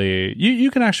actually. You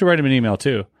can actually write him an email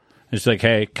too. It's like,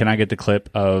 hey, can I get the clip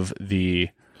of the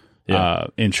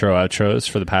intro outros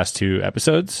for the past 2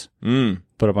 episodes?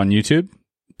 Put up on YouTube.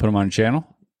 Put them on a channel.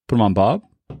 Put them on Bob.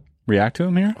 React to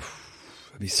them here.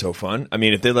 That'd be so fun. I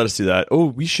mean, if they let us do that,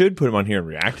 we should put them on here and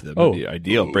react to them. That'd be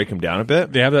ideal. Break them down a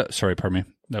bit. They have that. Sorry, pardon me.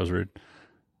 That was rude.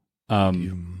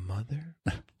 You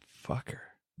motherfucker.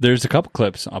 There's a couple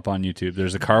clips up on YouTube.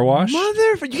 There's a car wash.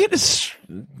 You can't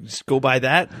just go by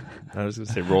that. I was going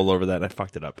to say roll over that. And I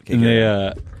fucked it up. Okay, And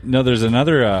they, no, there's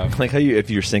another. like how if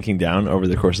you're sinking down over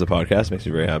the course of the podcast, makes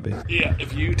me very happy. Yeah,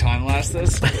 if you time lapse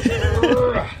this,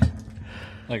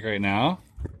 like right now,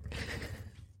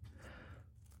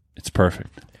 it's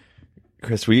perfect.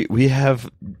 Chris, we have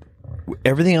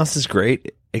everything else is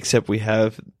great except we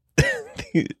have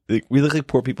we look like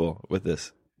poor people with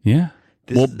this. Yeah.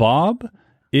 Bob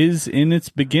is in its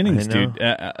beginnings, I know. dude.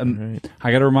 Right.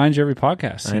 I got to remind you every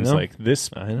podcast. I Seems know. like this.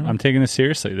 I know. I'm taking this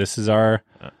seriously. This is our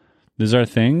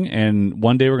thing. And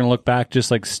one day we're gonna look back, just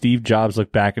like Steve Jobs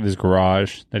looked back at his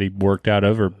garage that he worked out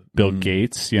of, or Bill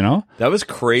Gates. You know, That was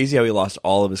crazy how he lost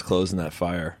all of his clothes in that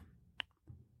fire.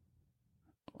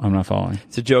 I'm not following.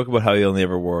 It's a joke about how he only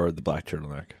ever wore the black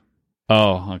turtleneck.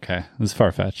 Oh, okay. It was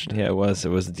far fetched. Yeah, it was. It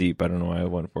was deep. I don't know why I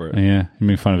went for it. Yeah, you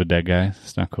make fun of a dead guy.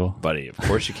 It's not cool. Buddy, of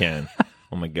course you can.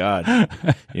 Oh my god!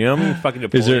 You know how many fucking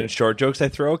Napoleon short jokes I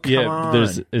throw? Come on.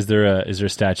 Is there a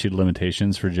statute of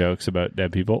limitations for jokes about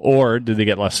dead people, or do they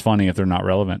get less funny if they're not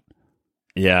relevant?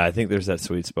 Yeah, I think there's that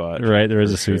sweet spot. Right, there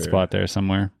is a for sweet spot there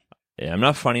somewhere. Yeah, I'm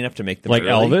not funny enough to make them Like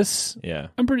early. Elvis. Yeah.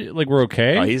 I'm pretty we're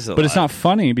okay. Oh, he's but it's alive. not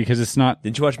funny because it's not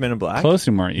Didn't you watch Men in Black? close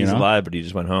anymore. You He's know, alive, but he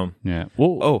just went home. yeah.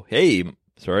 Well, Oh, hey,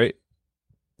 sorry.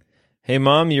 Hey,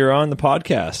 Mom, you're on the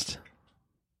podcast.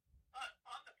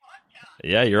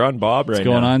 Yeah, you're on Bob right what's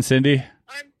now. going on, Cindy? I'm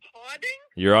podding?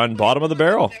 You're on bottom of the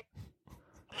barrel.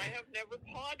 I have never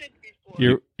podded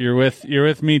before. You're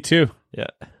with me too. Yeah.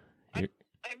 I'm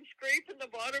scraping the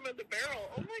bottom of the barrel.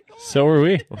 Oh my god. So were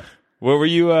we. What were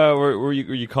you? Were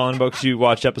you calling about? Because you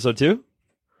watched episode 2?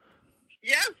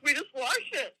 Yes, we just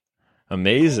watched it.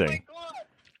 Amazing. Oh my god.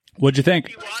 What'd you think?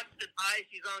 She watched it. Hi,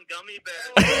 she's on gummy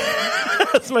bears.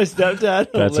 That's my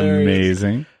stepdad. That's Hilarious.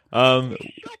 amazing. Um,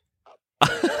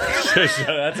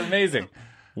 That's amazing.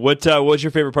 what's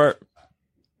your favorite part?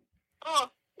 Oh,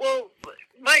 well,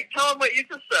 Mike, tell him what you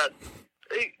just said.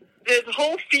 The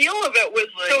whole feel of it was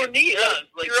so neat.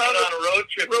 Like you're on a road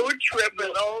trip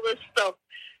and all this stuff.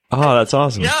 Oh, that's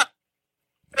awesome. Yeah.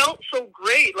 Felt so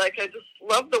great. Like, I just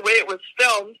loved the way it was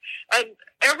filmed. And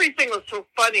everything was so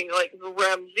funny. Like, the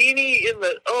Ramzini in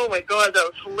the... Oh, my God,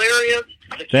 that was hilarious.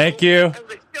 Thank you. And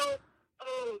the kilt...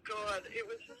 Oh, God. It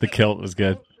was just... The kilt was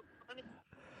good. so funny.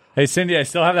 Hey, Cindy, I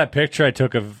still have that picture I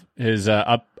took of his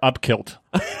up kilt.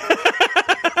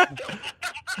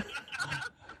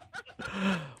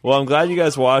 Well, I'm glad you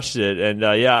guys watched it, and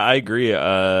yeah, I agree.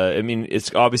 I mean,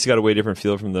 it's obviously got a way different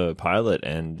feel from the pilot,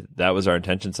 and that was our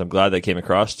intention. So I'm glad that came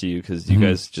across to you because you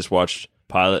guys just watched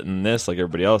pilot and this like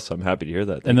everybody else. So I'm happy to hear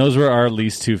that. And those were our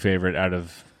least two favorite out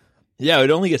of... Yeah,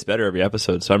 it only gets better every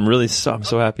episode. So I'm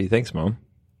so happy. Thanks, Mom.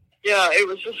 Yeah, it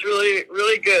was just really,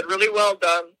 really good. Really well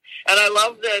done. And I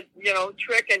love that,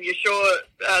 trick, and you show it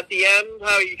at the end,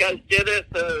 how you guys did it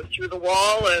through the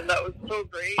wall, and that was so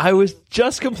great. I was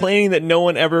just complaining that no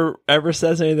one ever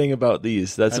says anything about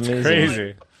these. That's amazing.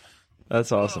 crazy.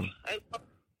 That's awesome.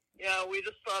 Yeah, we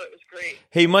just thought it was great.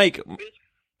 Hey, Mike,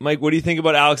 what do you think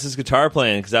about Alex's guitar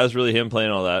playing? Because that was really him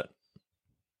playing all that.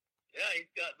 Yeah, he's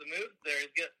got the moves there. He's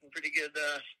got some pretty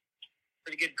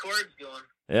good chords going.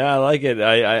 Yeah, I like it.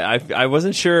 I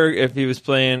wasn't sure if he was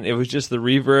playing. It was just the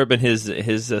reverb and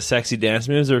his sexy dance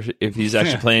moves, or if he's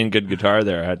actually playing good guitar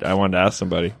there. I wanted to ask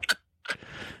somebody.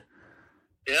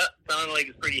 Yeah, sounded like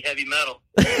it's pretty heavy metal.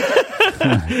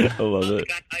 I love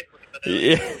it.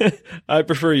 Yeah, I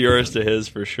prefer yours to his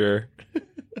for sure. Yeah,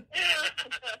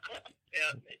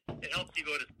 it helps you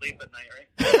go to sleep at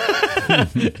night,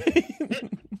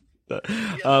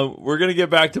 right? We're gonna get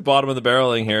back to bottom of the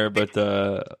barreling here, but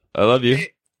I love you.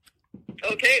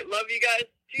 Okay, love you guys.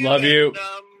 Too, Love you.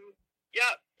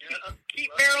 And, keep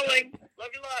barreling. Love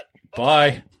you a lot.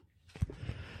 Bye.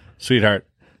 Sweetheart.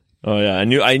 Oh yeah,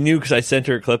 I knew because I sent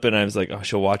her a clip and I was like, oh,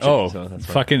 she'll watch it. Oh, So that's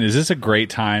fine. fucking, is this a great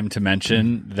time to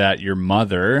mention that your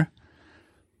mother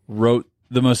wrote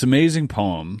the most amazing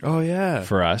poem Oh yeah.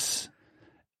 for us?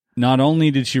 Not only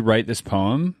did she write this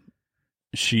poem,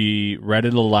 she read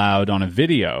it aloud on a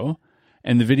video,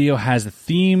 and the video has a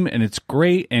theme, and it's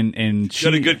great, and she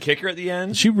Got a good kicker at the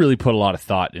end. She really put a lot of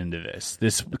thought into this.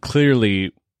 This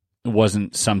clearly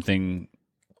wasn't something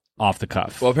off the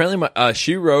cuff. Well, apparently,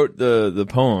 she wrote the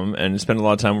poem and spent a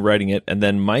lot of time writing it. And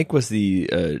then Mike was the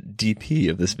DP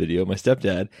of this video, my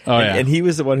stepdad. Oh, and, yeah. and he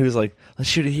was the one who was like, "Let's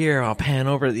shoot it here. I'll pan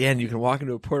over at the end. You can walk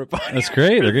into a porta potty." That's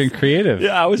great. They're getting creative.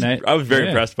 Yeah, I was very Yeah.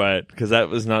 impressed by it because that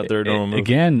was not their normal move.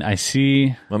 Again, I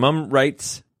see. My mom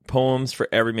writes poems for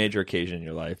every major occasion in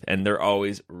your life, and they're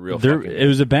always real. There, fucking it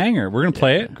was a banger. We're gonna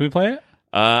play it. Can we play it?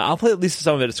 I'll play at least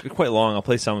some of it. It's quite long. I'll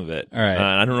play some of it. All right.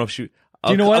 I don't know if she. Do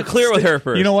you know what? I'll clear it with her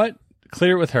first. You know what?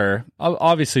 clear it with her.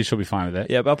 Obviously, she'll be fine with it.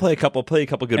 Yeah, but I'll play a couple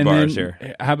good And bars then,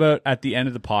 here. How about at the end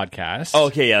of the podcast? Oh,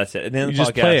 okay, yeah, that's it. And then You the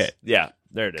just podcast, play it. Yeah,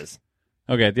 there it is.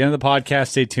 Okay, at the end of the podcast,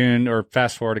 stay tuned or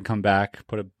fast forward and come back.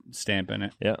 Put a stamp in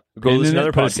it. Yeah, go And listen to then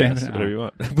another put a stamp podcast, in it. whatever you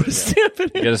want. Put a stamp in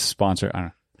it. Get us a sponsor. I don't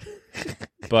know.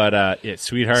 But yeah,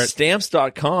 sweetheart.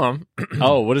 Stamps.com.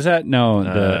 Oh, what is that?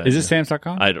 No, is it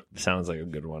stamps.com? Sounds like a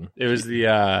good one. It was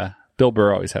the Bill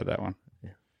Burr always had that one.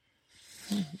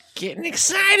 Getting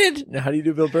excited. Now, how do you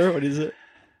do Bill Burr? What is it?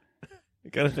 I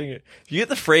gotta think. If you get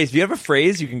the phrase, if you have a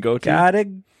phrase you can go to. Gotta.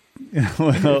 If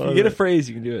you get a phrase,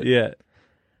 you can do it. Yeah.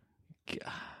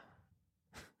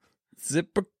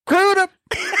 ZipRecruiter.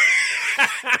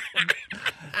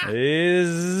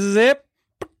 ZipRecruiter.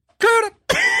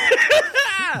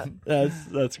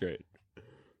 That's great.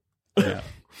 Yeah.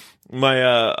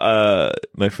 My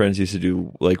friends used to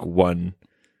do like one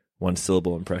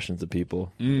syllable impressions of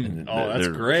people. And Oh, that's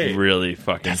they're great. Really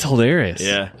fucking. That's hilarious.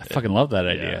 Yeah. I fucking love that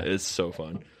Yeah, idea. it's so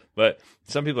fun. But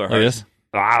some people are Like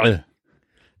hard. this.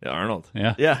 Yeah, Arnold.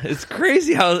 Yeah. Yeah, it's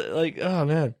crazy how like oh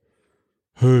man.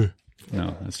 No,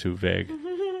 that's too vague.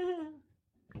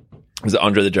 Is it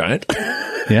Andre the Giant?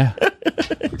 Yeah.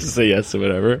 Just say yes to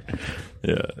whatever.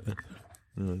 Yeah.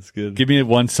 That's good. Give me a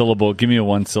one syllable.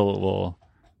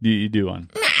 You do one.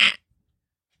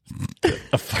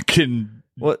 A fucking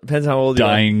What depends how old you are.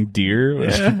 dying deer.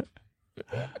 Yeah.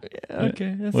 Yeah,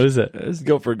 okay. What is it? Let's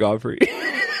go for Godfrey.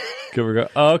 Go.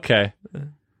 Oh, okay.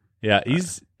 Yeah,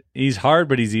 he's hard,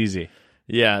 but he's easy.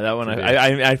 Yeah, that one.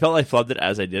 I felt I flubbed it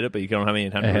as I did it, but you don't have any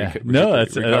time to No,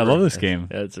 recover. I love this game.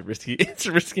 Yeah, it's a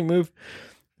risky move.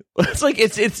 It's like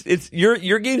it's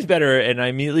your game's better, and I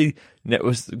immediately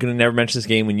was gonna never mention this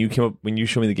game when you showed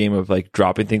me the game of like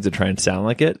dropping things to try and sound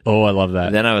like it. Oh, I love that.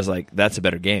 And then I was like, that's a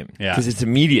better game. Yeah. Because it's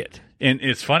immediate. And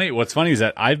it's funny. What's funny is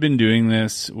that I've been doing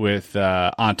this with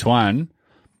Antoine.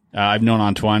 I've known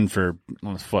Antoine for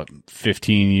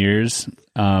 15 years,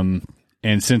 and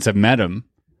since I've met him,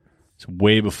 it's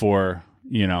way before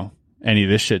any of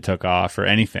this shit took off or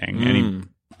anything, any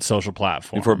social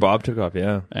platform. Before Bob took off,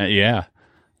 yeah. Yeah.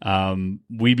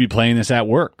 We'd be playing this at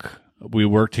work. We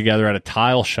worked together at a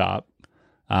tile shop,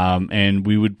 and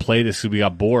we would play this because we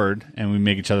got bored, and we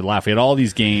make each other laugh. We had all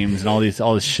these games and all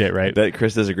this shit, right? Bet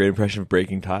Chris does a great impression of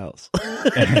breaking tiles.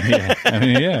 Yeah, I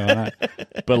mean, yeah. Why not?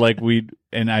 But like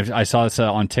I saw this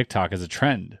on TikTok as a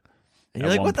trend. And you're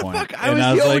like, what the fuck? I And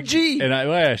was the OG. Like, and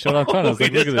I showed Antoine. I was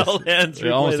like, look at this. Held hands, We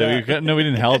almost replay did. No, we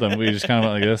didn't held them. We just kind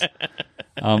of went like this.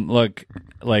 Look,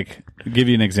 like, give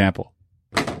you an example.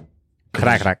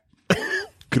 Crack, crack.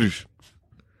 Krush.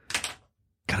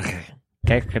 Crack.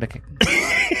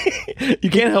 You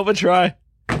can't help but try.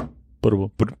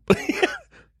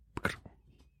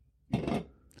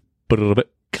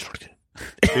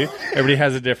 See? Everybody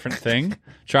has a different thing.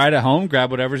 Try it at home.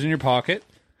 Grab whatever's in your pocket.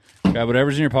 And That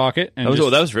was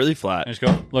really flat. just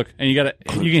go. Look, and you can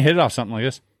hit it off something like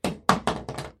this.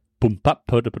 Boom, pop,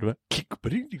 what the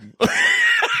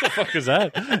fuck is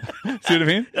that? See what I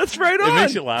mean? That's right on. It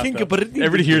makes you laugh. Though.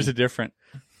 Everybody hears it different.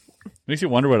 Makes you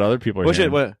wonder what other people are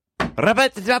hearing. What?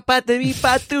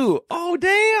 Oh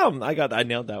damn! I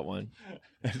nailed that one.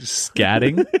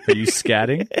 Scatting? Are you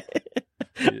scatting?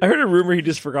 I heard a rumor he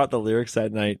just forgot the lyrics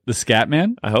that night. The Scat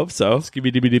Man? I hope so.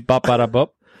 Skibby dibby dip bop bada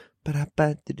bop.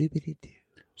 Skibby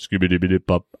dibby dip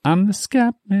bop. I'm the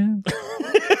Scat Man.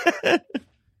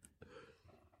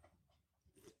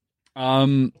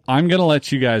 I'm gonna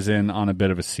let you guys in on a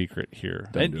bit of a secret here.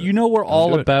 And you know we're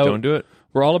all about Don't do it.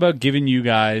 We're all about giving you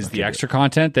guys the extra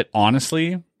content that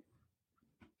honestly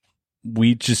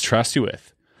we just trust you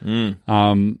with.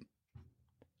 I'm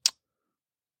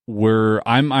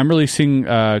releasing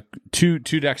two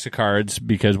decks of cards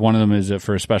because one of them is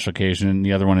for a special occasion and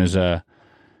the other one is a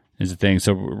thing.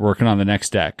 So we're working on the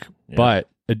next deck. Yeah. But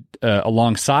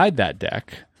alongside that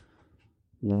deck,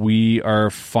 we are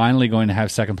finally going to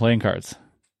have second playing cards.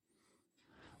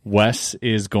 Wes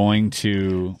is going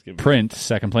to print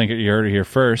second playing card. You heard it here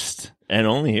first. And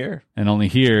only here. And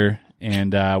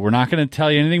we're not going to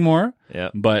tell you anything more. Yeah.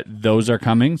 But those are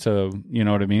coming, so you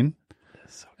know what I mean.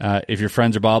 If your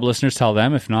friends are Bob listeners, tell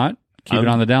them. If not, keep it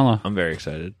on the down low. I'm very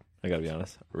excited. I got to be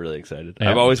honest. Really excited. Yeah.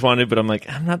 I've always wanted, but I'm like,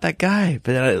 I'm not that guy.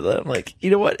 But then I'm like,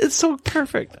 you know what? It's so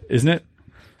perfect. Isn't it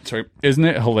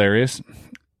hilarious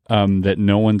that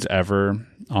no one's ever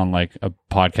on like a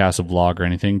podcast, a vlog or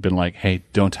anything been like, hey,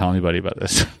 don't tell anybody about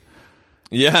this.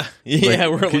 Yeah. Yeah.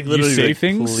 Like, we're like literally you say like,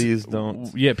 things. Please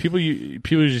don't. Yeah. People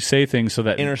usually say things so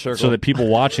that Inner circle. so that people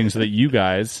watching, so that you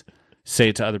guys say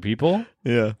it to other people.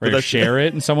 Yeah. Or share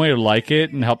it in some way or like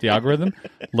it and help the algorithm.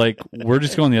 Like we're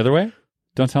just going the other way.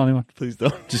 Don't tell anyone. Please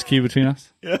don't. Just keep it between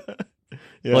us. Yeah.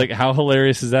 Like, how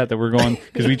hilarious is that we're going,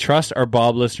 because we trust our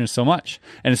Bob listeners so much,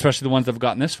 and especially the ones that have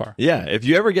gotten this far. Yeah, if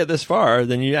you ever get this far,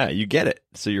 then you get it,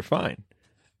 so you're fine.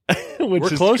 We're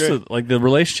close to, like, the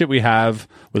relationship we have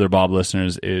with our Bob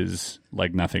listeners is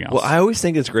like nothing else. Well, I always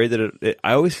think it's great that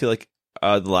I always feel like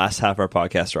the last half of our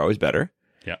podcasts are always better.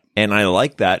 Yeah. And I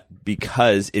like that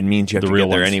because it means you have to real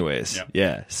get there ones. anyways.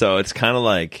 Yeah. So it's kind of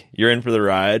like you're in for the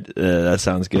ride. That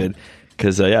sounds good.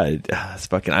 Because, it's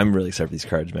fucking, I'm really excited for these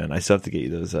cards, man. I still have to get you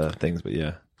those things, but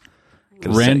yeah.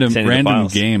 Random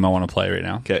game I want to play right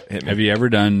now. Okay, hit me. Have you ever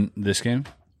done this game?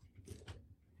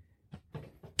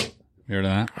 You heard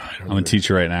of that? I'm going to teach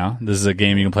you right now. This is a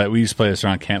game you can play. We used to play this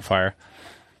around campfire.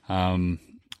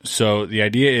 So the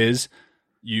idea is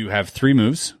you have 3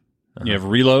 moves. You have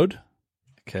reload,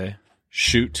 Okay.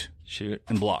 shoot,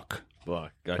 and block.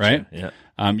 Block. Gotcha. Right? Yeah.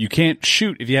 You can't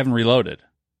shoot if you haven't reloaded.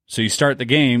 So you start the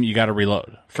game, you got to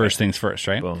reload. First things first,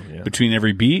 right? Boom, yeah. Between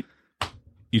every beat,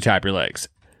 you tap your legs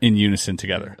in unison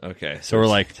together. Okay. So we're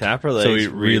like, tap our legs, so we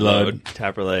reload,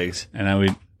 tap our legs. and then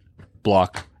we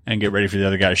block and get ready for the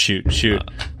other guy to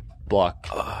shoot, block,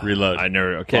 reload. I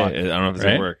never, okay. Block. I don't know if it's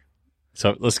Right? going to work.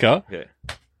 So let's go. Okay.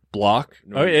 Block.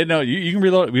 Oh, yeah, no, you can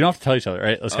reload. We don't have to tell each other,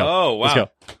 right? Let's go. Oh, wow. Let's go.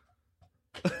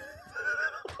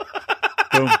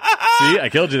 Boom. See, I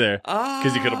killed you there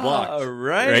because you could have blocked.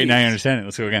 Right. Right now you understand it.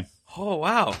 Let's go again. Oh,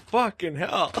 wow. Fucking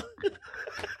hell.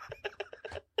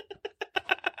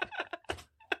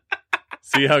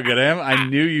 See how good I am? I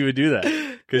knew you would do that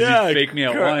because you fake me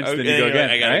out once, then you go again.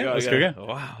 I gotta right? go. Let's go again.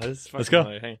 Wow. This is fucking Let's go.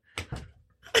 Hang.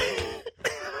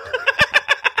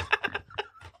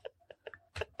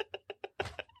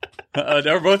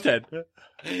 Now we're both dead.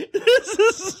 This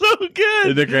is so good.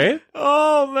 Isn't it great?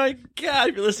 Oh my god!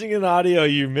 If you're listening in audio,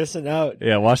 you're missing out.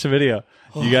 Yeah, watch the video.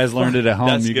 You guys learned it at home.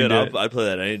 That's you good. Can do it. I'd play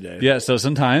that any day. Yeah, so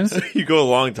sometimes. You go a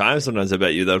long time sometimes, I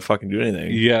bet you, without fucking doing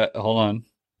anything. Yeah, hold on.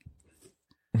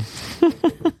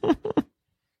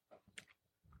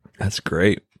 That's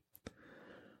great.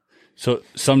 So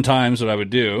sometimes what I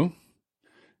would do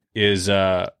is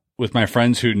with my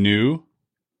friends who knew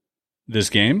this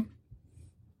game,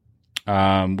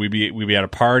 we'd be at a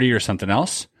party or something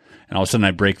else, and all of a sudden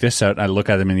I break this out and I look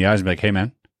at them in the eyes and be like, "Hey,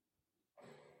 man."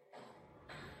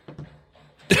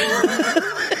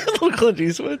 Little Clint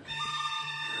Eastwood.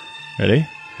 Ready?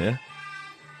 Yeah.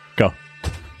 Go.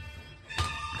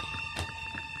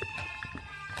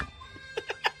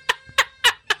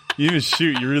 You didn't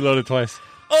shoot. You reloaded twice.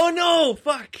 Oh no!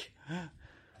 Fuck.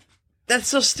 That's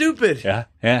so stupid. Yeah.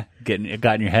 It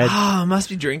got in your head. Oh, must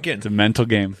be drinking. It's a mental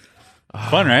game.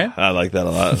 Fun, right? I like that a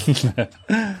lot.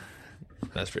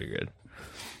 That's pretty good.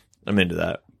 I'm into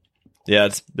that. Yeah,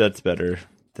 that's better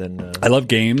than. I love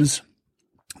games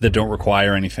that don't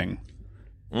require anything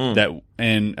that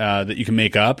you can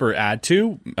make up or add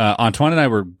to. Antoine and I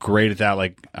were great at that.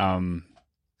 Like,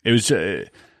 it was.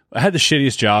 I had the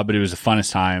shittiest job, but it was the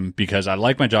funnest time because I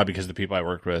liked my job because of the people I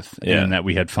worked with and that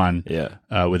we had fun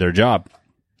with our job.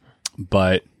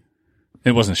 But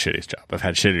it wasn't the shittiest job. I've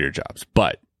had shittier jobs,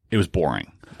 but it was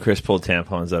boring. Chris pulled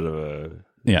tampons out of a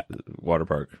water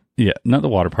park. Yeah, not the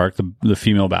water park, the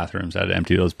female bathrooms. I had to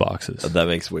empty those boxes. That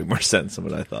makes way more sense than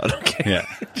what I thought. Okay. Yeah.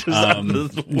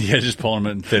 Just pulling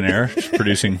them in thin air,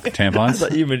 producing I tampons.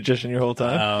 thought you were a magician your whole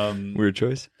time. Weird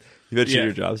choice. You've had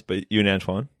shittier jobs, but you and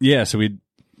Antoine? Yeah, so we'd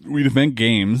invent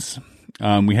games.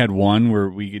 We had one where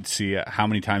we could see how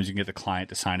many times you can get the client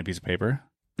to sign a piece of paper.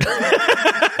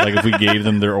 Like if we gave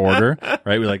them their order,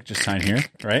 right? We like, just sign here,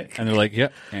 right? And they're like,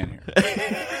 yep, and here.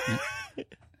 Yeah.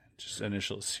 Just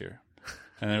initials here.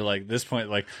 And they're like, this point,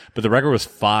 like, but the record was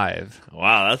 5.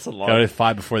 Wow, that's a lot. Got to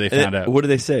 5 before they found out. What do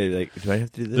they say? Like, do I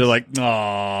have to do this? They're like,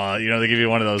 no, they give you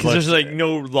one of those. Because there's like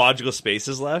no logical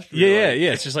spaces left. Yeah.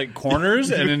 It's just like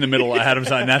corners, and in the middle, I had him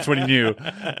sign. That's what he knew.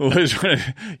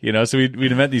 So we'd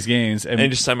invent these games, and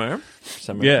just sign my arm.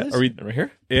 Yeah, are we right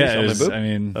here? Yeah, it was,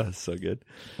 that's so good.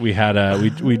 We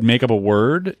had we'd make up a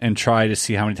word and try to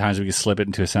see how many times we could slip it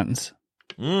into a sentence.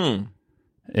 And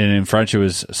in French, it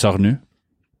was "sornu."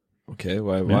 Okay,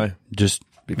 why? Just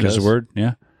because a word,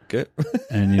 yeah. Good.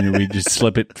 And we just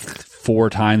slip it 4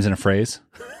 times in a phrase,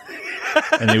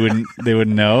 and they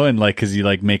wouldn't know, and like because you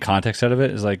like make context out of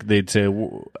it. It's like they'd say,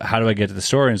 "How do I get to the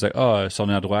store?" And it's like, "Oh, sonne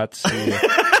à droite."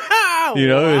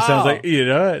 It sounds like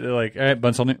they're like, "All right,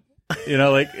 bonne sonne."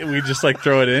 Like we just like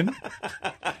throw it in,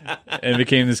 and it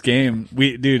became this game.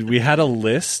 We had a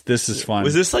list. This is fun.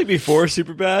 Was this like before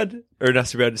Superbad or not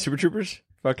Superbad? Super Troopers,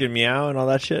 fucking Meow and all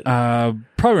that shit.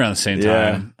 Probably around the same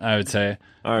time. I would say.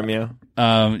 All right, Meow.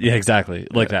 Yeah, exactly,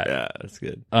 like that. Yeah, that's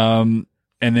good. And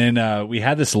then we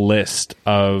had this list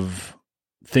of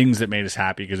things that made us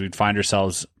happy because we'd find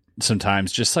ourselves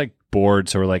sometimes just like bored.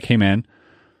 So we're like, hey man,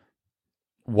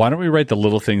 why don't we write the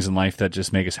little things in life that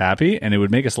just make us happy? And it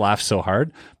would make us laugh so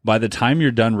hard. By the time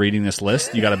you're done reading this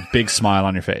list, you got a big smile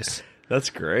on your face. That's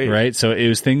great. Right? So it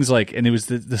was things like, and it was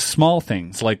the small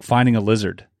things, like finding a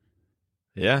lizard.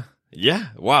 Yeah. Yeah.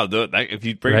 Wow. If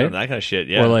you bring up that kind of shit,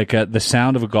 yeah. Or like the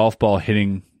sound of a golf ball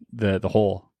hitting the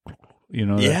hole,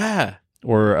 Yeah.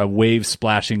 Or a wave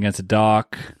splashing against a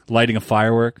dock, lighting a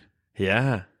firework.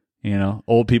 Yeah.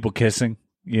 Old people kissing,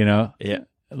 Yeah.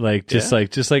 Just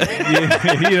like, he's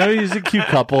a cute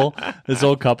couple, this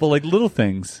old couple, like little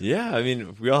things. Yeah. I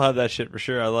mean, we all have that shit for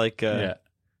sure. I like,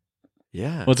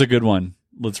 yeah. What's a good one?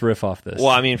 Let's riff off this. Well,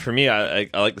 I mean, for me, I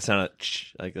like the sound of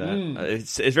like that.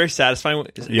 It's very satisfying.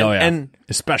 And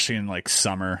especially in like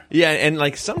summer. Yeah. And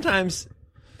like sometimes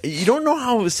you don't know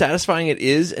how satisfying it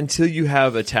is until you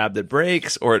have a tab that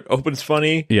breaks or it opens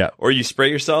funny. Yeah. Or you spray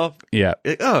yourself. Yeah.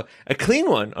 Like, oh, a clean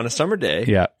one on a summer day.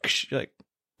 Yeah. You're like,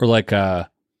 or like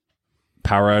power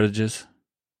outages.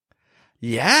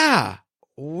 Yeah.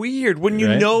 Weird. When you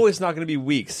know it's not going to be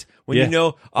weeks. When you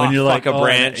know, when you're fuck like a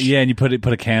branch. Yeah, and you put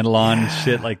a candle on and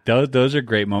shit. Like those are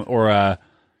great moments. Or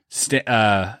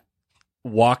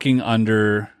walking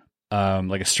under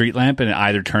like a street lamp and it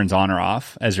either turns on or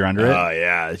off as you're under it. Oh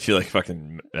yeah, I feel like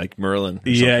fucking like Merlin. Or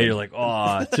yeah, something. you're like,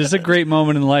 oh, it's just a great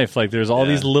moment in life. Like there's all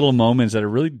these little moments that are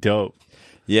really dope.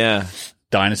 Yeah,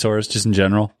 dinosaurs just in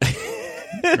general,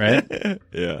 right?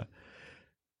 Yeah.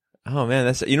 Oh man,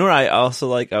 that's what I also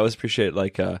like. I always appreciate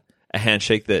like a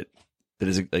handshake that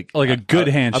is like a good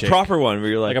handshake, a proper one where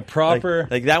you're like a proper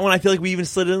like that one. I feel like we even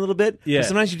slid in a little bit. Yeah. But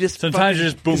sometimes you're just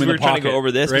boom in the pocket. Trying to go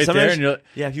over this right there, and you're like,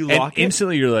 if you lock it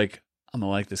instantly, you're like, I'm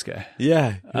gonna like this guy.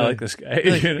 Yeah, I like this guy.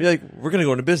 You're like, we're gonna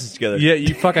go into business together. Yeah,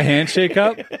 you fuck a handshake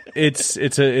up. It's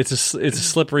a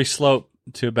slippery slope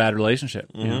to a bad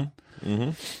relationship. Yeah,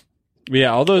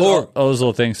 all those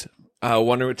little things.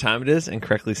 Wonder what time it is, and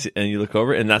correctly see, and you look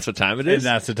over, and that's what time it is.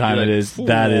 And that's the time You're it like, is.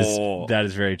 That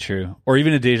is very true. Or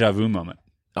even a deja vu moment.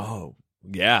 Oh,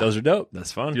 yeah, those are dope.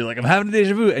 That's fun. You're like, I'm having a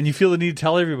deja vu, and you feel the need to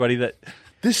tell everybody that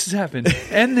this has happened,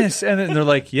 and this, and they're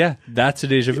like, yeah, that's a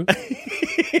deja vu.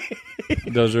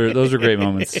 Those are great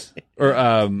moments.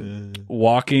 Or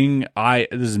walking. This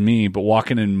is me, but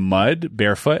walking in mud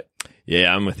barefoot.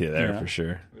 Yeah, I'm with you there for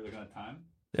sure.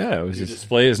 Yeah, it was your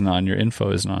display isn't on. Your info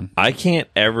isn't on. I can't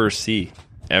ever see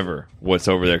what's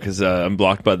over there because I'm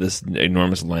blocked by this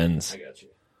enormous lens. I got you.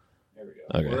 There we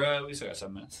go. Okay. We still got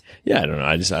 7 minutes. Yeah, I don't know.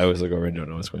 I always look over and don't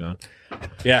know what's going on.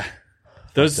 Yeah,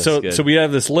 so we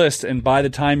have this list, and by the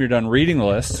time you're done reading the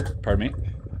list, pardon me,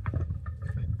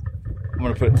 I'm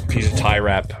gonna put a piece of tie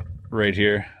wrap right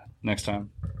here next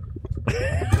time.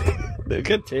 They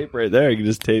got tape right there. You can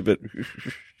just tape it.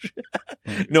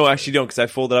 No, actually don't, because I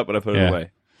fold it up when I put it away.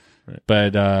 Right.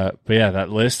 But yeah, that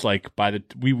list, like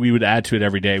we would add to it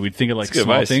every day. We'd think of like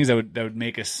small things that would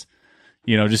make us,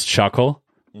 just chuckle,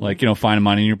 like find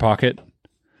money in your pocket.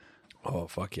 Oh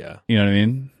fuck yeah! You know what I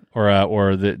mean?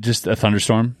 Or just a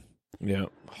thunderstorm. Yeah.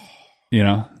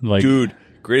 Like dude,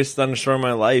 greatest thunderstorm of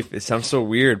my life. It sounds so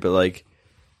weird, but like,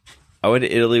 I went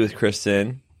to Italy with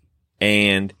Kristen,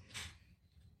 and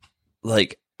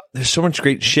like, there's so much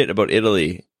great shit about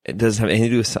Italy. It doesn't have anything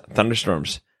to do with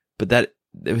thunderstorms, but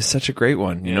it was such a great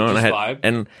one, and I had vibe.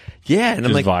 and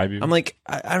I'm like, vibe, I'm like,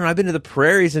 I don't know. I've been to the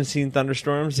prairies and seen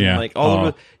thunderstorms, and Yeah. like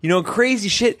all over, crazy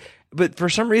shit. But for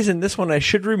some reason, this one I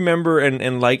should remember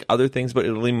and like other things about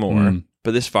Italy more.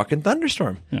 But this fucking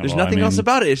thunderstorm, there's nothing else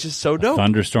about it. It's just so dope.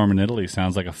 Thunderstorm in Italy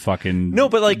sounds like a fucking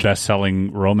but like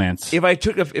best-selling romance. If I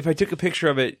took a picture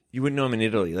of it, you wouldn't know I'm in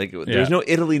Italy. Like there's no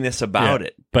Italy-ness about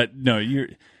it. But no, you're.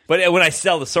 But when I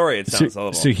tell the story, it sounds a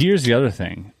little. So here's the other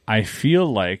thing. I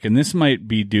feel like, and this might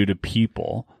be due to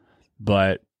people,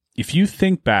 but if you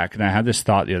think back, and I had this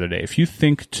thought the other day, if you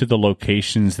think to the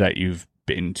locations that you've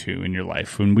been to in your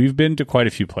life, when we've been to quite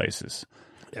a few places,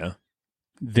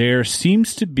 there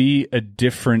seems to be a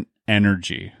different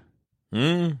energy.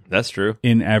 That's true.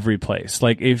 In every place.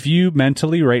 Like if you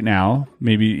mentally right now,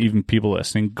 maybe even people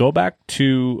listening, go back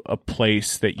to a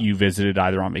place that you visited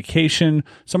either on vacation,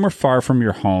 somewhere far from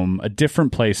your home, a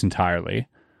different place entirely,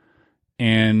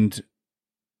 and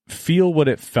feel what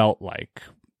it felt like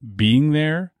being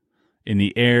there in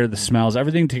the air, the smells,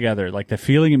 everything together, like the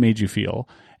feeling it made you feel.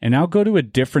 And now go to a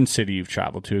different city you've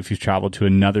traveled to. If you've traveled to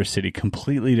another city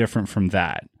completely different from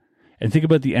that, and think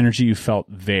about the energy you felt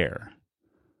there.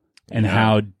 And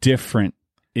how different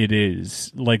it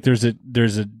is. Like there's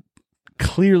a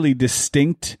clearly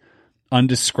distinct,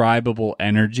 undescribable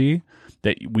energy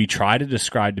that we try to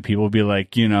describe to people. Be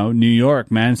like, New York,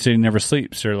 Man City never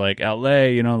sleeps, or like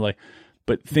LA,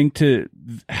 but think to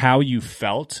how you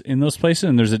felt in those places,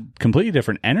 and there's a completely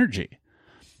different energy.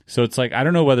 So it's like, I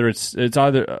don't know whether it's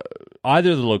either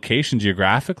either the location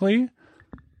geographically.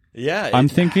 Yeah, I'm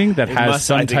thinking that has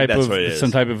some type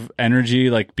of energy,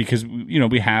 like, because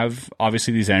we have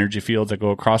obviously these energy fields that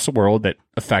go across the world that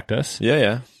affect us.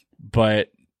 Yeah.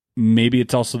 But maybe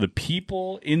it's also the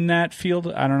people in that field.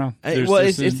 I don't know.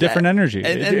 There's a different energy.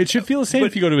 It should feel the same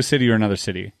if you go to a city or another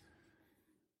city.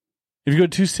 If you go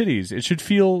to two cities, it should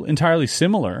feel entirely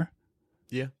similar.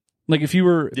 Yeah. Like if you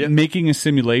were making a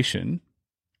simulation,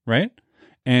 right?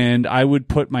 And I would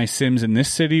put my Sims in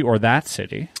this city or that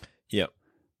city. Yep.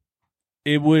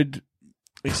 It would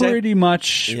pretty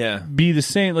much be the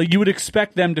same. Like you would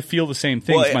expect them to feel the same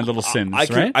things, my little Sims,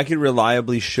 right? I could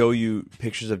reliably show you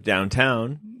pictures of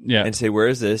downtown and say, where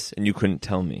is this? And you couldn't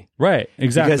tell me. Right,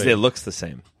 exactly. Because it looks the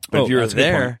same. But if you were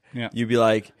there, you'd be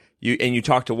like, you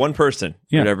talk to one person,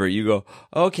 whatever, you go,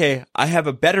 okay, I have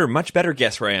a much better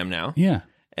guess where I am now. Yeah.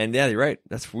 And you're right.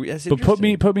 That's interesting.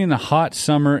 But put me in the hot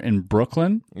summer in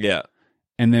Brooklyn. Yeah.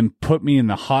 And then put me in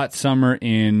the hot summer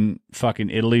in fucking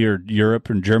Italy or Europe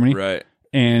or Germany. Right.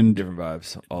 And different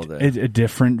vibes all day. A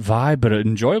different vibe, but an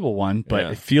enjoyable one. But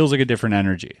it feels like a different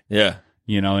energy. Yeah.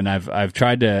 And I've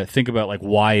tried to think about, like,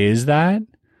 why is that?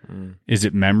 Is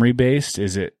it memory based?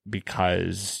 Is it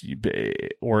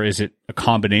or is it a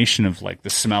combination of, like, the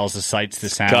smells, the sights, the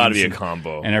sounds? Got to be a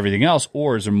combo. And everything else.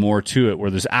 Or is there more to it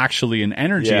where there's actually an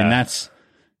energy and that's...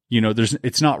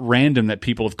 it's not random that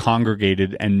people have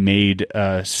congregated and made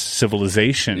a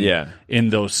civilization in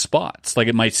those spots. Like,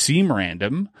 it might seem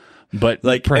random, but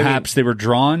perhaps they were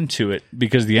drawn to it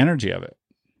because of the energy of it.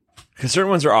 Because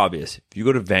certain ones are obvious. If you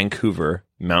go to Vancouver,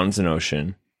 mountains and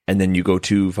ocean, and then you go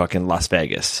to fucking Las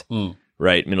Vegas,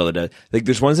 right, middle of the day. Like,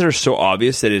 there's ones that are so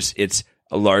obvious that it's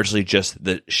largely just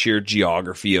the sheer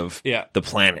geography of the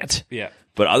planet. Yeah.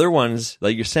 But other ones,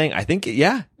 like you're saying, I think,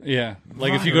 Yeah.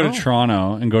 Like if you go to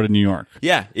Toronto and go to New York.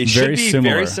 Yeah. It should be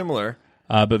very similar.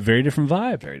 But very different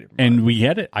vibe. And we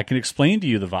get it. I can explain to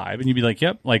you the vibe, and you'd be like,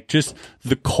 yep, like just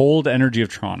the cold energy of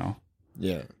Toronto.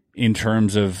 Yeah. In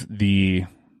terms of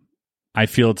I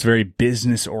feel it's very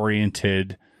business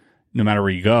oriented no matter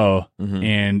where you go. Mm-hmm.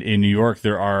 And in New York,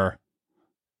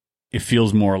 it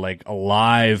feels more like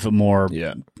alive, more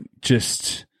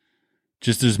just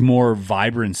there's more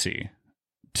vibrancy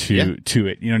to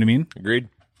it. You know what I mean?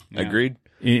 Agreed.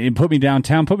 And put me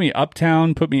downtown, put me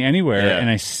uptown, put me anywhere, and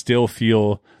I still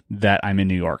feel that I'm in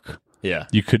New York. Yeah.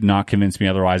 You could not convince me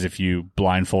otherwise if you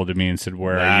blindfolded me and said,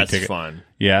 where are you? That's fun.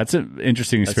 Yeah, it's an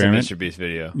interesting experiment. That's a Mr. Beast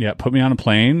video. Yeah, put me on a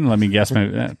plane. Let me guess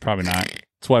probably not.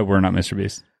 That's why we're not Mr.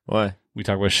 Beast. Why? We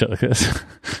talk about shit like this.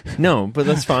 No, but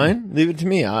that's fine. Leave it to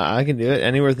me. I can do it.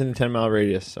 Anywhere within a 10-mile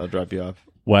radius, I'll drop you off.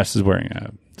 Wes is wearing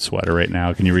a sweater right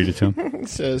now. Can you read it to him? It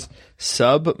says,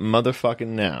 sub motherfucking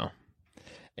now.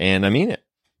 And I mean it.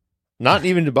 Not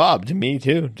even to Bob, to me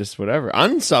too. Just whatever.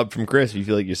 Unsub from Chris if you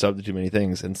feel like you subbed to too many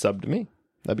things, and sub to me.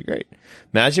 That'd be great.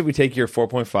 Imagine if we take your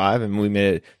 4.5 and we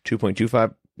made it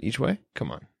 2.25 each way.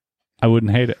 Come on. I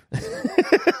wouldn't hate it.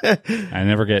 I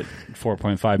never get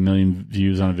 4.5 million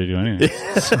views on a video anyway.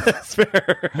 That's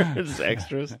fair. Just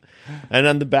extras. And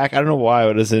on the back, I don't know why,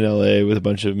 but it's in LA with a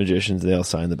bunch of magicians. They all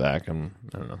sign the back. I don't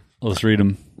know. Let's read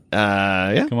them.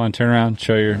 Yeah. Come on, turn around.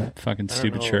 Show your fucking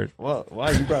stupid shirt. Well,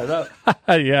 why? You brought it up.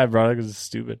 Yeah, I brought it because it's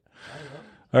stupid.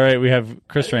 All right, we have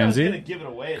Chris Ramsey. I was gonna give it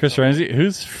away. Chris Ramsey.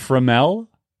 Who's Framel?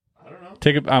 I don't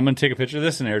know. I'm going to take a picture of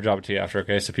this and airdrop it to you after,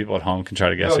 okay? So people at home can try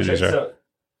to guess who these are.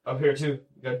 Up here, too.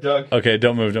 You got Doug. Okay,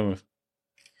 don't move.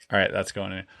 All right, that's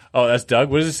going in. Oh, that's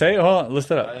Doug. What does it say? Hold on, list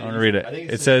it up. I want to read it.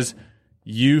 It says,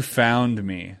 you found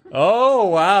me. Oh,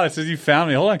 wow. It says you found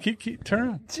me. Hold on. Keep turn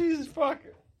around. Jesus fuck.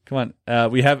 Come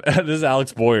on. We have, this is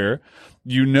Alex Boyer.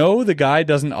 You know the guy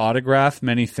doesn't autograph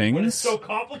many things. But it's so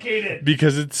complicated.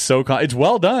 Because it's it's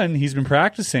well done. He's been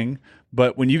practicing.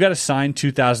 But when you got to sign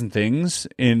 2,000 things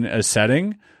in a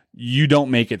setting, you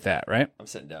don't make it that, right? I'm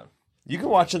sitting down. You can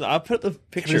watch it. I'll put the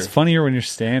picture. It's funnier when you're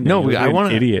standing. No, I want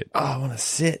to. Idiot. Oh, I want to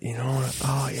sit.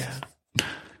 Oh yeah.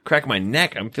 Crack my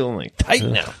neck. I'm feeling like tight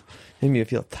now. Made me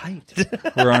feel tight.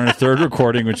 We're on our third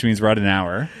recording, which means we're at an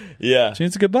hour. Yeah,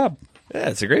 it's a good Bob. Yeah,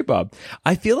 it's a great Bob.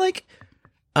 I feel like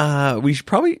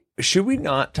should we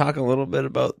not talk a little bit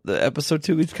about the episode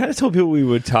 2? We kind of told people we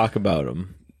would talk about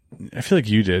them. I feel like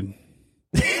you did.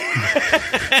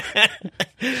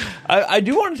 I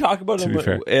do want to talk about them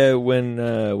when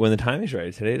the time is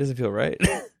right. Today doesn't feel right.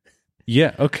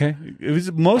 Yeah, okay. It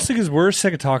was mostly because we're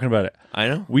sick of talking about it. I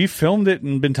know. We filmed it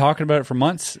and been talking about it for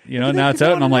months. Now it's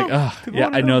out, and I'm like, oh, yeah,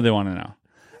 I know they want to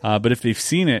know. But if they've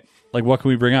seen it, like, what can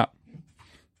we bring up?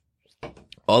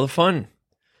 All the fun.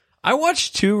 I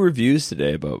watched 2 reviews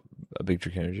today about a Big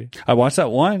Trick Energy. I watched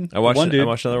that one. I watched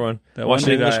another one. I watched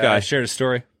an English guy. I shared a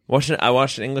story. I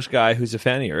watched an English guy who's a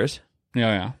fan of yours.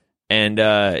 Yeah.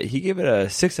 And he gave it a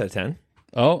 6 out of 10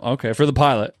 Oh, okay. For the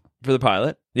pilot. for the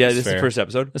pilot. Yeah, That's this is fair. the first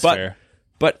episode. That's but fair.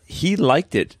 but he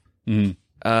liked it Mm.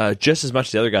 just as much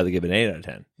as the other guy that gave it an 8 out of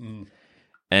 10.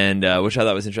 And which I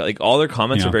thought was interesting. Like, all their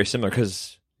comments Yeah. are very similar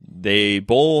because they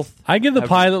both I give the have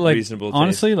pilot, like, reasonable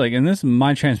honestly, like, and this is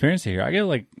my transparency here. I give,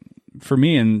 like, for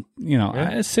me, and, you know,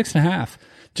 it's 6.5.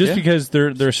 Just Yeah. because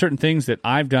there are certain things that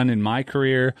I've done in my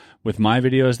career with my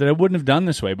videos that I wouldn't have done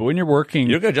this way. But when you're working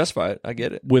You don't gotta justify it. I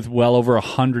get it. with well over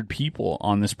 100 people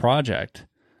on this project,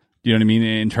 you know what I mean?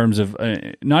 In terms of,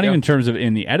 not even in terms of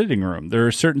in the editing room, there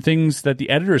are certain things that the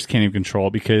editors can't even control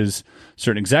because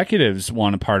certain executives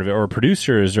want a part of it, or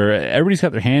producers, or everybody's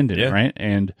got their hand in it, right?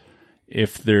 And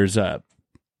if there's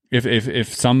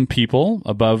if some people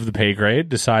above the pay grade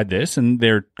decide this, and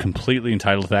they're completely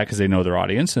entitled to that because they know their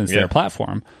audience and it's their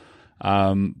platform,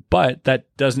 but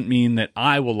that doesn't mean that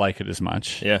I will like it as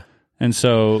much. Yeah. And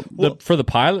so for the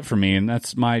pilot for me, and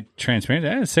that's my transparency,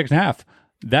 6.5.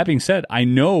 That being said, I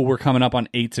know we're coming up on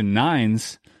 8s and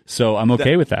 9s, so I'm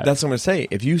okay with that. That's what I'm going to say.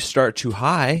 If you start too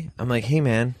high, I'm like, hey,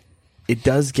 man, it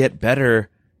does get better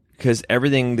because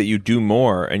everything that you do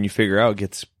more and you figure out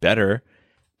gets better.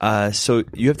 So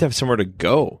you have to have somewhere to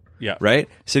go. Yeah. Right?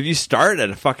 So if you start at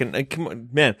a fucking, like, come on,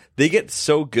 man, they get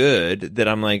so good that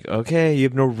I'm like, okay, you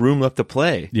have no room left to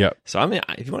play. Yeah. So I mean,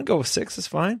 if you want to go with 6, it's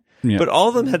fine. Yeah. But all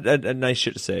of them had a nice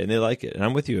shit to say, and they like it. And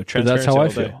I'm with you. But that's how I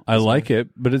Transparency all day. feel. I like it,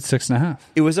 but it's 6.5.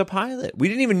 It was a pilot. We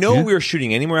didn't even know we were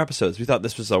shooting any more episodes. We thought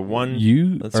this was a one.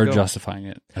 You Let's are go. justifying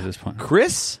it at this point.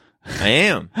 Chris, I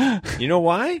am. You know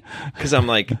why? Because I'm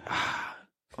like,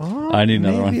 I need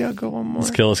another one. maybe I'll go one more.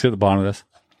 Let's get the bottom of this.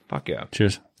 Fuck yeah.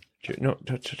 Cheers. No,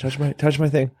 touch my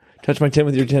thing. Touch my tin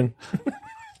with your tin.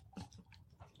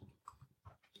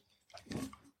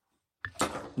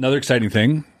 Another exciting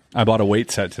thing. I bought a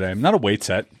weight set today. Not a weight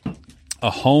set. A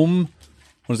home.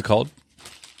 What is it called?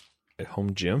 At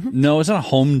home gym? No, it's not a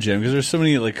home gym because there's so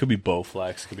many. Like, could be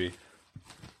Bowflex. Could be.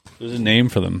 There's a name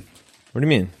for them. What do you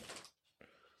mean?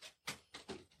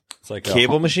 It's like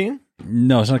Cable machine?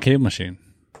 No, it's not a cable machine.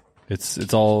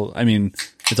 It's all. I mean,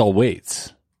 it's all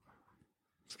weights.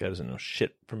 This guy doesn't know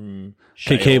shit from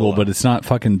Okay, cable, Shiola. but it's not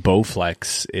fucking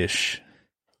Bowflex ish.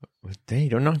 Dang, you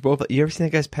don't know both. You ever seen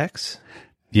that guy's pecs?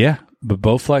 Yeah, but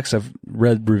Bowflex, I've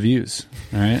read reviews.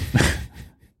 All right.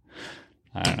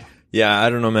 I don't know. Yeah, I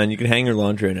don't know, man. You can hang your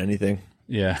laundry on anything.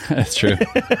 Yeah, that's true.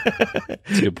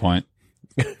 That's a good point.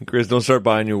 Chris, don't start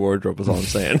buying your wardrobe. Is all I'm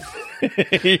saying.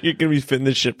 You're gonna be fitting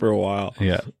this shit for a while.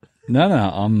 Yeah. No.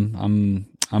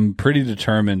 I'm pretty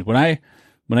determined. When I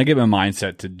get my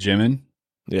mindset to gymming,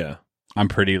 Yeah. I'm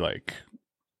pretty like.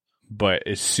 But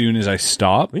as soon as I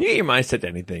stop, When you get your mindset to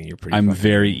anything, you're pretty. I'm fucking-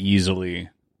 very easily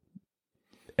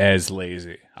as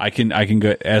lazy. I can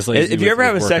go as lazy. If you ever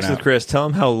have a working sex with out. Chris, tell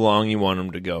him how long you want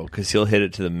him to go because he'll hit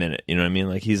it to the minute. You know what I mean?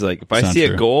 Like he's like, if I It's not see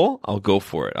true. a goal, I'll go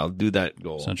for it. I'll do that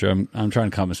goal. It's not true. I'm trying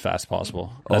to come as fast as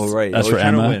possible. That's, Oh, right. That's Oh, for you're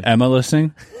trying to Emma. win. Emma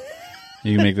listening.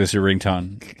 You can make this your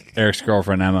ringtone. Eric's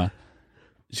girlfriend Emma.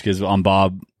 Because on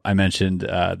Bob, I mentioned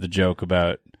the joke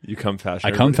about You come faster.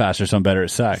 I come faster, so I'm better at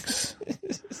sex.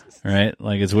 Right?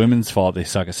 Like it's women's fault they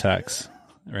suck at sex.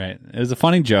 Right? It was a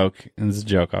funny joke, and it's a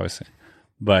joke, obviously.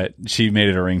 But she made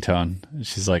it a ringtone.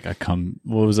 She's like, "I come."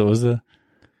 What was it? What was the?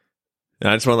 No,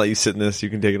 I just want to let you sit in this.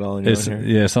 You can take it all in your It's, own hair.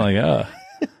 yeah, it's not like,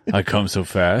 I come so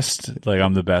fast, like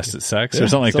I'm the best at sex, or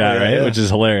something like that, right? yeah. Which is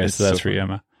hilarious. It's So that's so for you,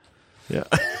 Emma. Yeah.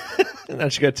 And now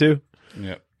she got 2.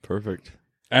 Yeah. Perfect.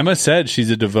 Emma said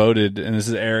she's a devoted, and this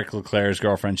is Eric Leclerc's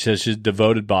girlfriend. She says she's a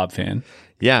devoted Bob fan.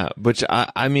 Yeah, but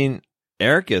I mean,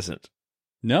 Eric isn't.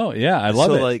 No, yeah, I love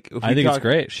so, it. Like, if I we think it's talk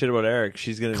great. Shit about Eric.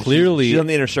 She's gonna Clearly- she's on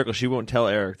the inner circle. She won't tell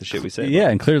Eric the shit we say. Yeah,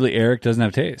 and clearly Eric doesn't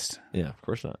have taste. Yeah, of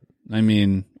course not. I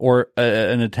mean, or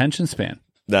an attention span.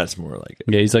 That's more like it.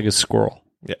 Yeah, he's like a squirrel.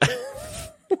 Yeah.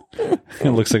 He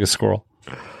looks like a squirrel.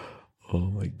 Oh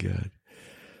my god.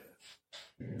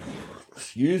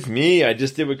 Excuse me. I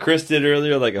just did what Chris did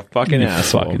earlier, like a fucking You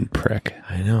asshole. fucking prick.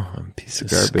 I know. I'm a piece of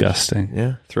garbage. Disgusting.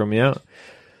 Yeah, throw me out.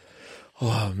 Oh,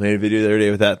 I made a video the other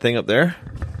day with that thing up there.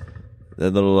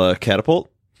 That little catapult.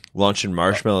 Launching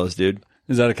marshmallows, dude.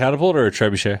 Is that a catapult or a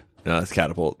trebuchet? No, it's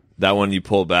catapult. That one you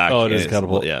pull back. Oh, it and is it's-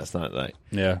 catapult. Yeah, it's not like,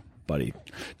 Yeah. buddy.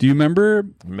 Do you remember?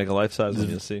 Make a life size one,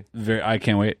 you'll see. I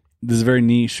can't wait. This is very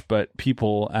niche, but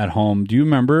people at home, do you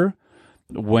remember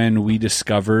when we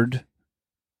discovered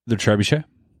the trebuchet?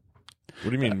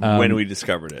 What do you mean when we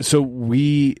discovered it? So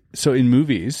in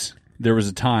movies, there was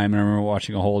a time, and I remember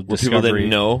watching a whole Where people discovery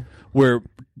didn't know. where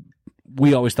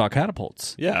we always thought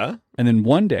catapults. Yeah. And then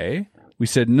one day we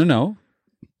said, no,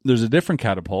 there's a different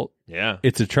catapult. Yeah.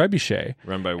 It's a trebuchet.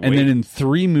 Run by And weight. then in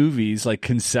 3 movies, like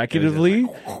consecutively,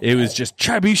 it was just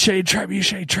trebuchet,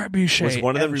 trebuchet, trebuchet. Was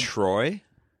one of them Troy?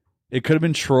 It could have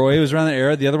been Troy. It was around that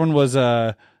era. The other one was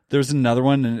there was another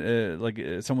one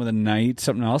something with a knight,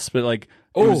 something else. But like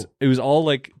it was all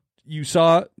like you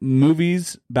saw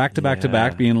movies back to back to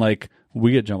back, being like,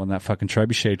 we get jump on that fucking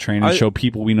trebuchet train and show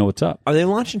people we know what's up. Are they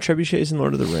launching trebuchets in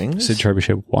Lord of the Rings? Say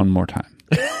trebuchet one more time.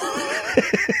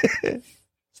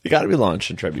 They got to be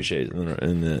launching trebuchets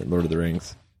in the Lord of the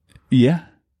Rings. Yeah,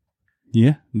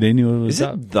 they knew it was Is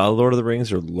up. it the Lord of the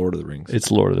Rings or Lord of the Rings? It's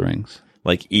Lord of the Rings.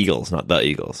 Like Eagles, not the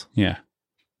Eagles. Yeah.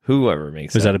 Whoever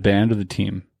makes Was that a band or the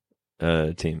team?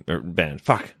 Team or band?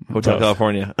 Fuck. Hotel Both.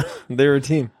 California. They were a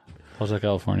team. Hotel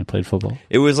California played football.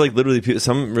 It was like literally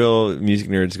some real music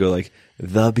nerds go like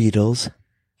the Beatles,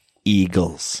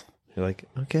 Eagles. You're like,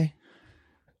 okay,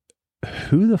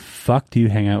 Who the fuck do you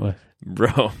hang out with?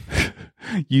 bro.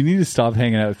 You need to stop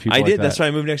hanging out with people. I like did. that. That's why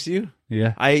I moved next to you.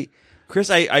 Yeah, Chris,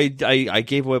 I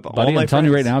gave away all buddy, my I'm telling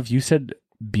you right friends. now. If you said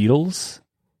Beatles,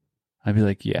 I'd be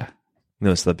like, yeah.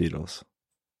 No, it's the Beatles.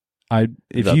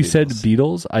 If The you said Beatles.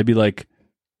 Beatles, I'd be like,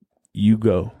 you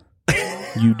go,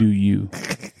 you do you.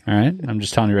 All right, I'm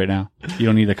just telling you right now. You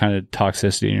don't need that kind of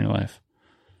toxicity in your life.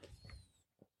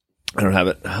 I don't have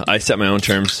it. I set my own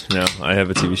terms. No, I have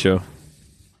a TV show.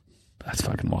 That's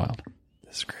fucking wild.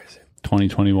 This is crazy.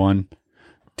 2021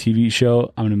 TV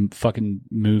show. I'm in a fucking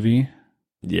movie.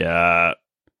 Yeah,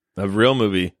 a real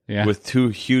movie. Yeah. With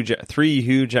 3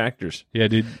 huge actors. Yeah,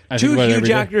 dude. I 2 think about it every huge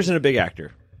day. actors and a big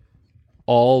actor.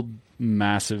 All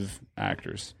massive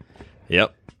actors.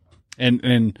 Yep.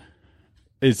 And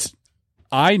it's,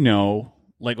 I know,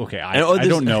 like, okay, I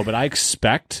don't know, but I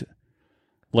expect,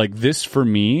 like, this for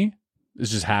me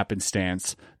is just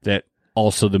happenstance that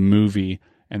also the movie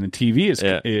and the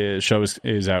TV show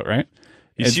is out, right?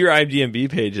 You see your IMDb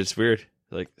page, it's weird.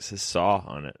 Like, it says Saw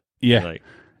on it. Yeah. Like,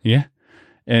 Yeah.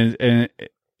 And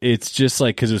it's just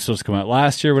like, because it was supposed to come out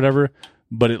last year or whatever,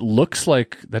 but it looks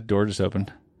like that door just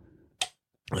opened.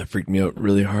 that freaked me out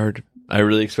really hard. I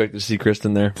really expected to see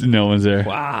Kristen there. No one's there.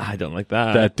 Wow, I don't like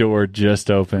that. That door just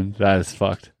opened. That is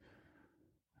fucked.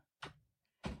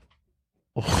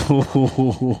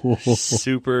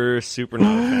 super, super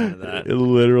not a fan of that. It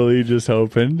literally just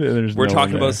opened, and there's We're no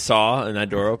talking one there. about Saw, and that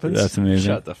door opens? That's amazing.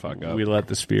 Shut the fuck up. We let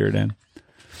the spirit in.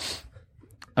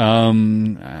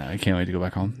 I can't wait to go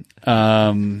back home.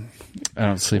 I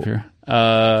don't sleep here.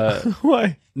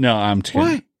 Why? No, I'm kidding.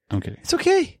 Why? I'm kidding. It's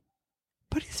okay.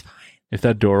 But it's fine. If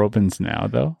that door opens now,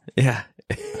 though, Yeah.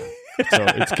 so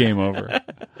it's game over.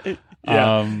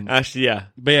 Yeah. Actually, yeah.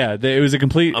 But yeah, it was a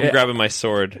complete. I'm grabbing my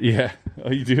sword. Yeah.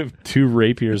 Oh, you do have 2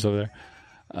 rapiers over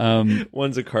there.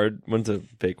 One's a card, one's a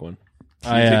fake one. So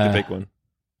I, you take the fake one.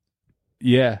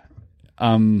 Yeah.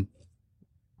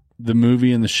 The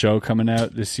movie and the show coming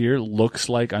out this year looks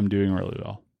like I'm doing really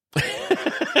well.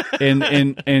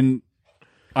 and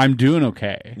I'm doing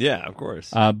okay. Yeah, of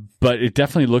course. But it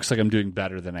definitely looks like I'm doing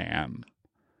better than I am.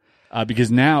 Because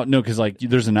like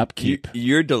there's an upkeep.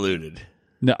 You're deluded.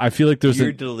 No, I feel like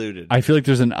You're deluded. I feel like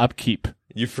there's an upkeep.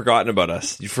 You've forgotten about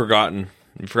us. You've forgotten.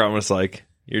 You've forgotten what it's like.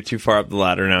 You're too far up the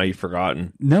ladder now. You've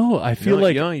forgotten. No, I feel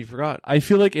like you forgot. I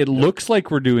feel like it looks like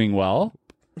we're doing well,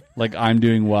 like I'm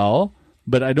doing well,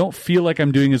 but I don't feel like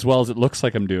I'm doing as well as it looks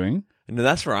like I'm doing. No,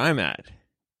 that's where I'm at.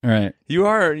 All right. You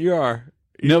are. You're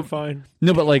fine.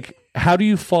 No, but like, how do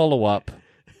you follow up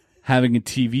having a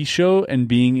TV show and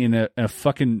being in a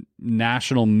fucking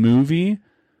national movie?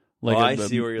 Like, I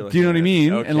see where you're looking do you know what I at.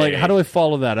 mean? Okay. And like, how do I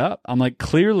follow that up? I'm like,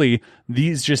 clearly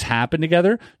these just happen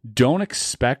together. Don't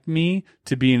expect me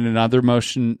to be in another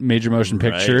major motion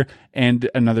picture Right. and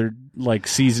another like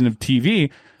season of TV.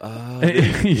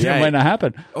 It might not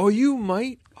happen. Oh, you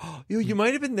might. Oh, you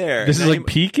might have been there. This And is now like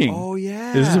peaking. Oh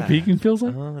yeah. Is this what peaking feels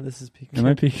like? Oh, this is peaking. Am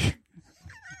I peaking?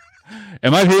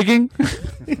 Am I peaking?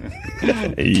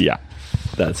 Yeah,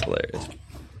 that's hilarious.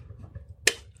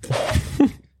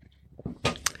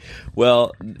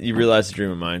 Well, you realize a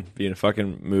dream of mine being a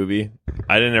fucking movie.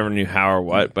 I didn't ever knew how or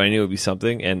what, but I knew it would be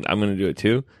something, and I'm going to do it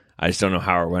too. I just don't know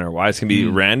how or when or why. It's going to be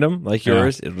random, like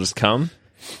yours. It'll just come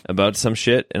about some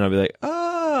shit, and I'll be like,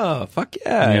 oh, fuck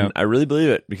yeah. And I really believe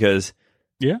it because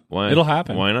It'll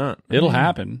happen. Why not? It'll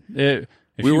happen.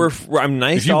 I'm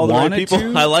nice if to you all the right want it people.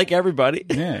 to- I like everybody.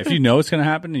 Yeah, if you know it's going to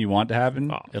happen and you want it to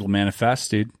happen, it'll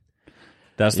manifest, dude.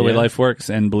 That's the way life works.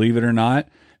 And believe it or not,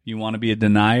 you want to be a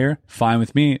denier, fine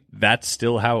with me. That's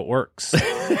still how it works.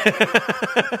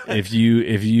 If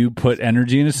you put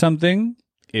energy into something,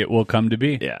 it will come to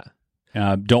be.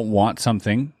 Yeah. Don't want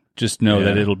something, just know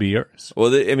that it'll be yours. Well,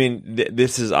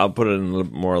 this is. I'll put it in a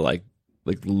little more like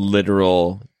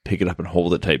literal pick it up and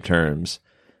hold it type terms.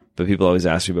 But people always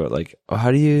ask me about like, oh,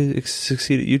 how do you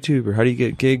succeed at YouTube, or how do you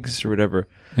get gigs or whatever?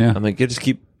 Yeah. I'm like, yeah, just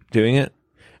keep doing it.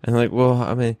 And they're like, well,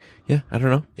 I mean, yeah, I don't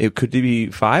know. It could be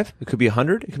 5. It could be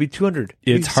 100. It could be 200.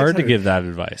 It's hard to give that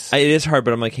advice. It is hard,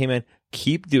 but I'm like, hey man,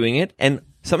 keep doing it, and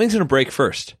something's gonna break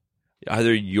first.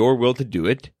 Either your will to do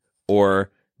it,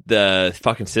 or the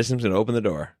fucking system's gonna open the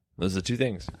door. Those are the two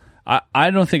things.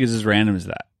 I don't think it's as random as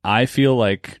that. I feel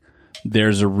like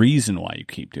there's a reason why you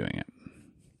keep doing it.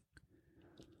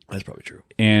 That's probably true.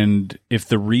 And if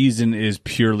the reason is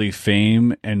purely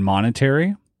fame and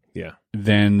monetary, Yeah.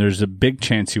 then there's a big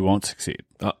chance you won't succeed.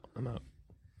 Oh, I'm out.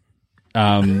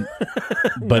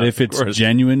 But if it's course.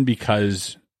 genuine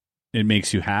because it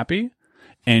makes you happy,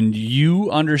 and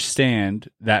you understand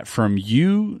that from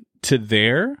you to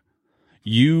there,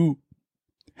 you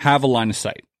have a line of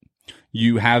sight,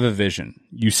 you have a vision,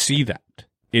 you see that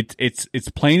it's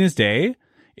plain as day.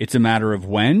 It's a matter of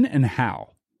when and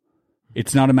how.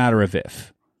 It's not a matter of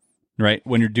if, right?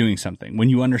 When you're doing something, when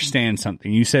you understand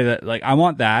something, you say that, like, I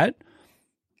want that,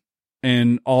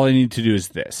 and all I need to do is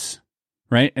this,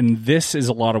 right? And this is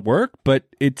a lot of work, but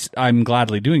I'm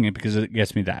gladly doing it because it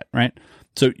gets me that, right?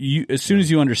 So as soon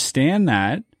as you understand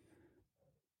that,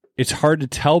 it's hard to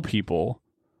tell people,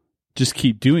 just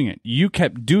keep doing it. You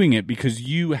kept doing it because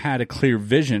you had a clear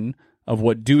vision of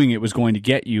what doing it was going to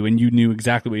get you, and you knew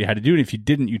exactly what you had to do. And if you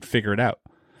didn't, you'd figure it out.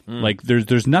 Like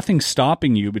there's nothing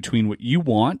stopping you between what you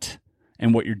want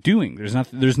and what you're doing.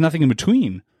 There's nothing in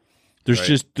between. There's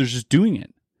just doing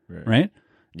it, right?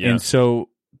 Yeah. And so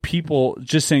people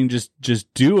just saying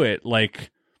just do it,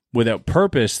 like, without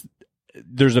purpose,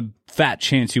 there's a fat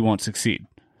chance you won't succeed.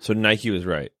 So Nike was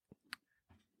right.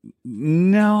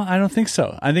 No, I don't think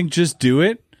so. I think just do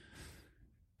it.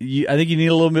 I think you need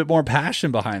a little bit more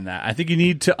passion behind that. I think you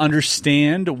need to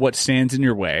understand what stands in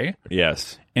your way.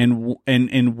 Yes. And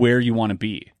where you want to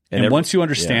be. And once you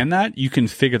understand that, you can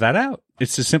figure that out.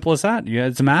 It's as simple as that. Yeah,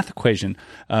 it's a math equation.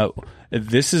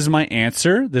 This is my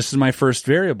answer. This is my first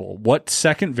variable. What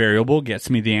second variable gets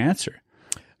me the answer?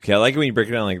 Okay, I like it when you break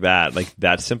it down like that. Like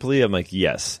that simply, I'm like,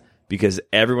 yes. Because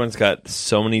everyone's got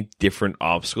so many different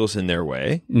obstacles in their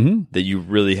way that you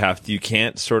really have to, you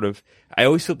can't sort of, I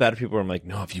always feel bad if people are like,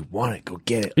 no, if you want it, go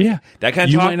get it. Yeah. That kind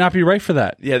of you talk, might not be right for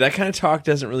that. Yeah, that kind of talk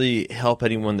doesn't really help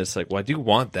anyone that's like, well, I do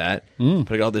want that,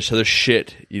 but I got all this other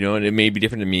shit, and it may be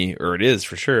different to me, or it is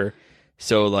for sure.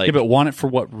 So like, yeah, but want it for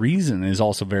what reason is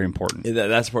also very important.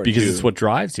 That's important because too. It's what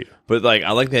drives you. But like,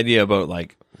 I like the idea about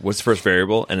like, what's the first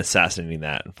variable, and assassinating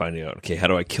that and finding out, okay, how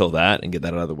do I kill that and get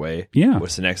that out of the way? Yeah.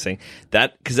 What's the next thing?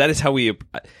 Because that is how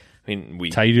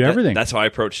it's how you do everything. That's how I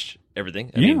approached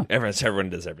everything. I mean,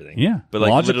 everyone does everything. Yeah. But like,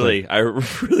 logically. literally, I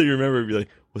really remember being like,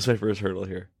 what's my first hurdle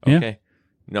here? Okay.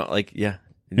 No, like, yeah.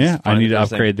 I need to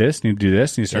upgrade this, need to do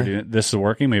this, need to start doing it. This is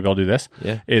working, maybe I'll do this.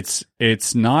 Yeah.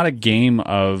 It's not a game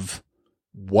of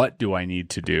what do I need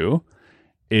to do.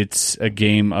 It's a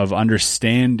game of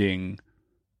understanding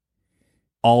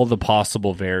all the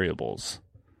possible variables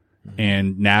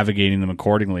and navigating them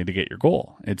accordingly to get your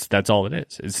goal. That's all it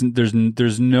is.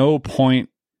 There's no point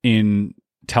in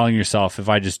telling yourself, if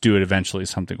I just do it, eventually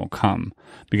something will come.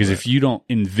 Because if you don't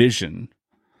envision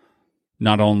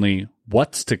not only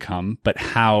what's to come, but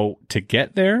how to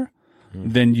get there,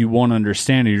 then you won't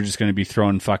understand it. You're just going to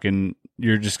be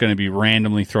you're just going to be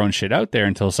randomly throwing shit out there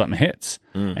until something hits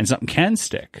and something can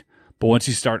stick. But once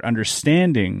you start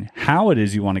understanding how it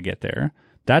is you want to get there,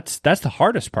 that's the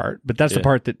hardest part, but that's the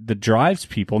part that drives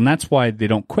people, and that's why they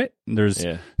don't quit.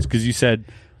 Because you said,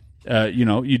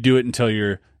 you do it until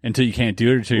you can't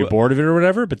do it, until you're bored of it or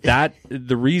whatever. But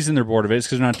the reason they're bored of it is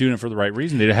because they're not doing it for the right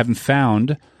reason. They haven't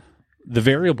found the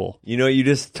variable. You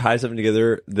just tied something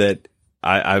together that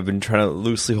I've been trying to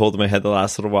loosely hold in my head the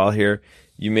last little while here.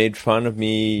 You made fun of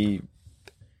me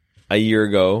a year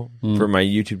ago for my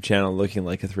YouTube channel looking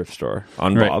like a thrift store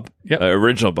on Bob,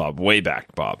 original Bob, way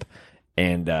back Bob.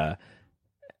 And I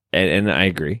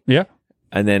agree. Yeah.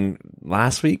 And then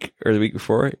last week or the week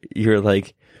before, you're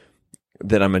like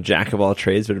that I'm a jack of all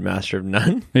trades but a master of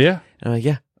none. Yeah. And I'm like,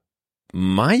 yeah.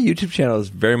 My YouTube channel is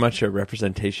very much a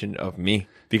representation of me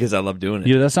because I love doing it.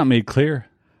 Yeah, that's not made clear.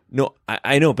 No,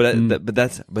 I know, but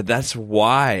that's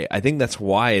why I think that's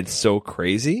why it's so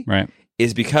crazy. Right.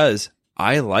 Is because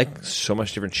I like so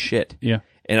much different shit. Yeah.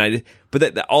 And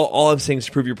all I'm saying is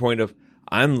to prove your point of,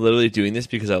 I'm literally doing this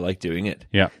because I like doing it.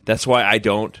 Yeah. That's why I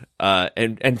don't,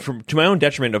 and to my own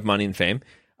detriment of money and fame,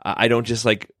 I don't just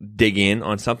like dig in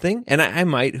on something. And I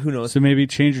might, who knows? So maybe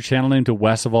change your channel name to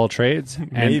West of All Trades.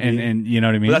 And you know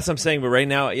what I mean? But that's what I'm saying. But right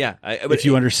now, yeah. If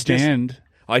you understand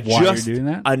why you're doing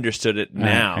that? Understood it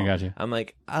now. I got you. I'm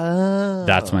like, oh.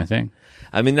 That's my thing.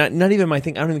 I mean, not even my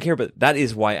thing. I don't even care, but that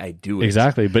is why I do it.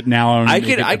 Exactly. But now I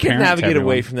could navigate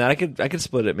away from that. I could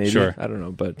split it maybe. Sure. I don't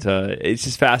know, but it's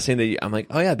just fascinating that I'm like,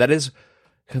 oh yeah, that is.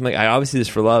 I'm like, I obviously do this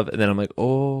for love, and then I'm like,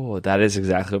 oh, that is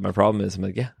exactly what my problem is. I'm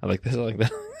like, yeah, I like this, I like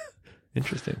that.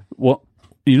 Interesting. Well,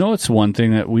 you know, it's one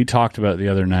thing that we talked about the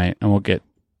other night, and we'll get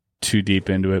too deep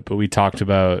into it, but we talked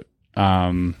about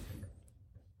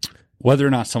whether or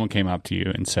not someone came up to you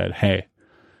and said, hey,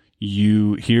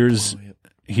 here's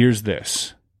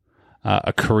this,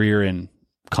 a career in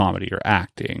comedy or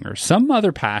acting or some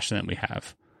other passion that we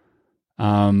have.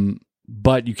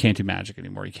 But you can't do magic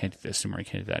anymore. You can't do this anymore. You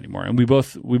can't do that anymore. And we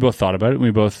both thought about it, and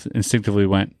we both instinctively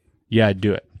went, yeah, I'd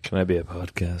do it. Can I be a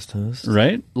podcast host?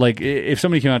 Right? Like, if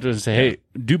somebody came out to us and say, hey,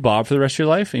 do Bob for the rest of your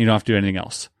life, and you don't have to do anything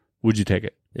else, would you take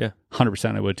it? Yeah.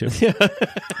 100% I would too.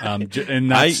 And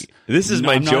this is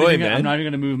my joy, man. I'm not even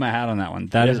going to move my hat on that one.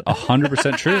 That is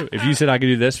 100% true. If you said I could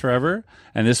do this forever,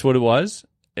 and this is what it was,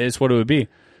 it's what it would be.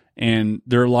 And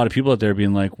there are a lot of people out there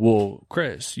being like, whoa,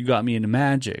 Chris, you got me into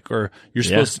magic, or you're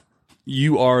supposed to,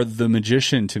 you are the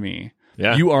magician to me.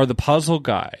 Yeah. You are the puzzle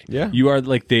guy. Yeah. You are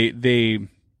like, they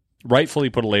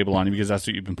rightfully put a label on you because that's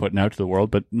what you've been putting out to the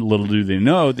world. But little do they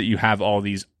know that you have all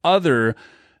these other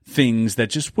things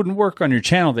that just wouldn't work on your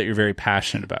channel that you're very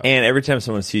passionate about. And every time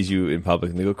someone sees you in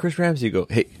public and they go, Chris Ramsey, you go,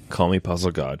 hey, call me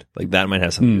Puzzle God. Like that might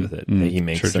have something to do with it. That he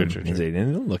makes them. True. Say,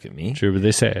 don't look at me. True, but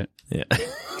they say it. Yeah.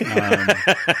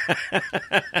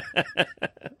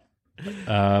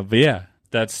 But yeah.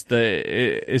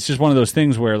 It's just one of those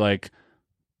things where like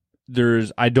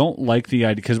I don't like the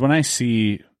idea, because when I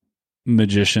see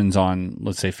magicians on,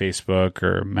 let's say, Facebook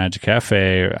or Magic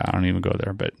Cafe, or I don't even go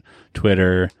there, but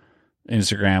Twitter,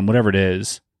 Instagram, whatever it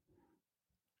is,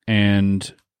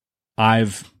 and I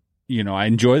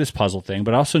enjoy this puzzle thing,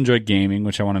 but I also enjoy gaming,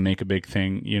 which I want to make a big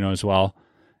thing, as well.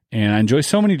 And I enjoy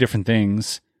so many different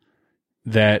things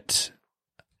that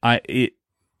it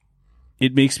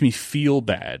makes me feel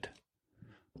bad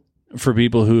for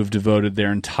people who have devoted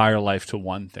their entire life to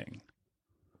one thing.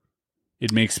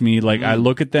 It makes me like, I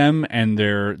look at them and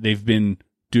they've been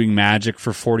doing magic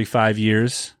for 45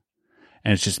 years,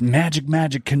 and it's just magic,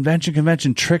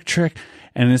 convention, trick.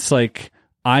 And it's like,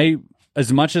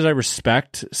 as much as I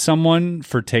respect someone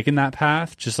for taking that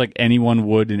path, just like anyone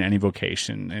would in any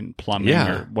vocation, in plumbing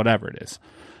or whatever it is,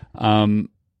 I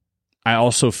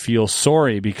also feel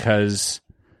sorry because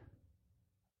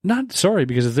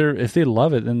if they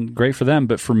love it, then great for them.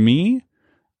 But for me,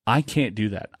 I can't do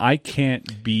that. I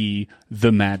can't be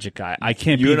the magic guy. I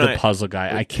can't be the puzzle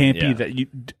guy. I can't be that. You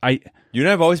and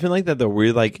I have always been like that, though.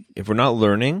 We're like, if we're not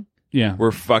learning,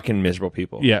 we're fucking miserable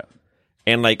people. Yeah.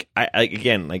 And like, if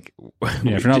you're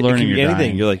not learning, you're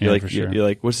anything. Dying. You're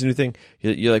like, what's the new thing?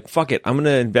 You're like, fuck it. I'm gonna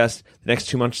invest the next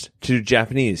 2 months to do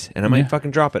Japanese, and I might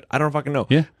fucking drop it. I don't fucking know.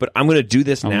 Yeah. But I'm gonna do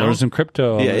this now. Learn some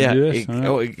crypto. It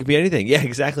could be anything. Yeah,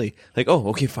 exactly. Like,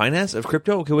 okay, finance of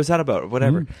crypto. Okay, what's that about?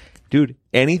 Whatever. Dude,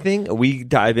 anything we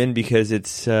dive in because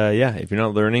it's if you're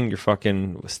not learning, you're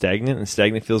fucking stagnant, and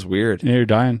stagnant feels weird. Yeah, you're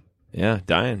dying. Yeah,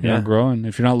 dying. You're not growing.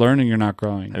 If you're not learning, you're not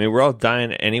growing. I mean, we're all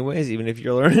dying anyways, even if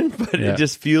you're learning, but it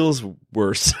just feels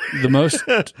worse. And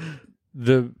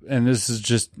this is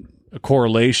just a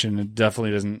correlation. It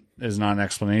definitely is not an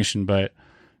explanation, but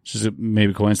it's just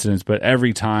maybe coincidence. But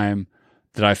every time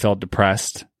that I felt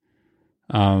depressed,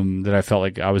 that I felt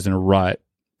like I was in a rut,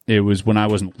 it was when I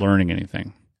wasn't learning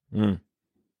anything.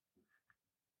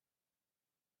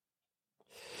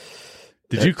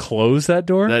 Did you close that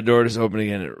door? That door just opened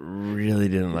again. It really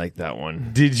didn't like that one.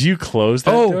 Did you close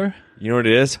that door? You know what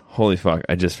it is? Holy fuck.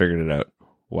 I just figured it out.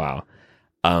 Wow.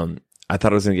 I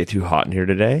thought it was going to get too hot in here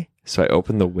today, so I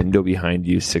opened the window behind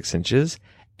you 6 inches,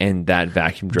 and that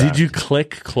vacuum draft. Did you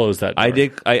close that door? I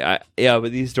did. Yeah,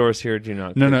 but these doors here do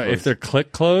not. No. If they're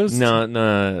closed?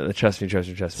 No. Trust me.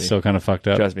 So kind of fucked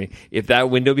up. Trust me. If that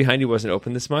window behind you wasn't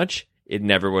open this much, it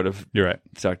never would have. You're right.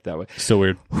 Sucked that way. So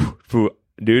weird.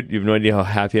 Dude, you have no idea how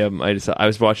happy I am. I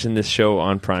was watching this show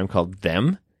on Prime called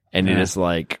Them, and it is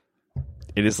like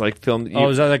filmed.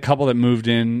 Is that the couple that moved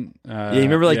in? Yeah, you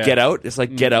remember Get Out? It's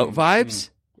like Get Out vibes.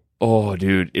 Oh,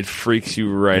 dude, it freaks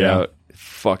you right out.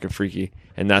 Fucking freaky.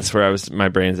 And that's where my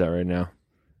brain's at right now.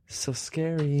 So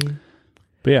scary.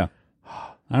 But yeah,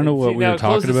 I don't know what we were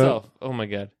talking about. Oh my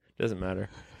god, doesn't matter.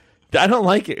 I don't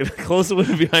like it. Close the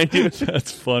window behind you.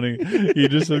 That's funny. You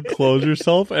just said close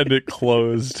yourself, and it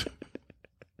closed.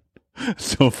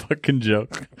 So fucking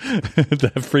joke. Did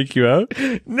that freak you out?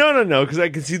 No, because I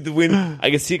could see the wind. I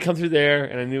could see it come through there,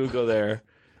 and I knew it would go there.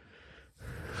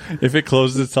 If it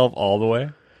closes itself all the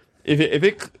way? If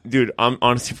it, dude,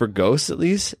 honestly, for ghosts at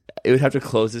least, it would have to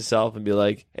close itself and be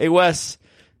like, hey, Wes,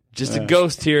 just a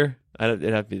ghost here. It'd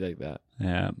have to be like that.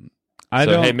 Yeah.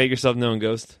 Hey, make yourself known,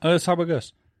 Ghost. Oh, let's talk about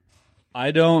ghosts.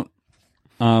 I don't.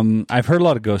 I've heard a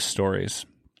lot of ghost stories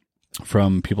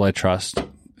from people I trust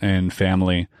and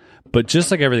family, but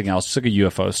just like everything else, just like a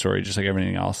UFO story, just like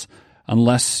everything else,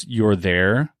 unless you're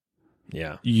there,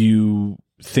 you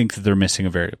think that they're missing a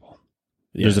variable.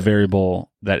 Yeah. There's a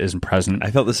variable that isn't present.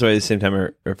 I felt this way the same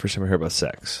time first time I heard about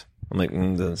sex. I'm like,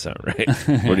 doesn't sound right.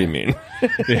 What do you mean?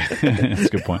 Yeah, that's a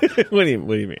good point. What do you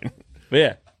mean? But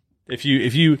yeah,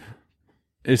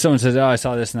 if someone says, "Oh, I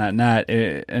saw this and that,"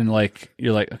 and like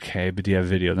you're like, "Okay, but do you have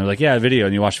video?" And they're like, "Yeah, video."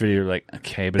 And you watch the video, you're like,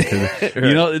 "Okay, but right.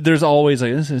 You know, there's always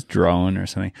like this is drone or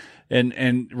something,"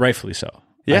 and rightfully so.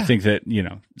 Yeah. I think that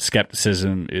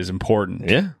skepticism is important.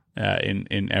 Yeah.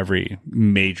 In every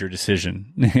major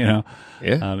decision,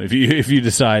 if you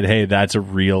decide, hey, that's a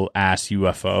real ass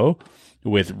UFO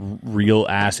with real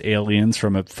ass aliens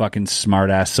from a fucking smart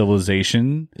ass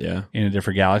civilization, in a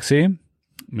different galaxy.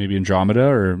 Maybe Andromeda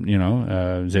or,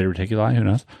 Zeta Reticuli, who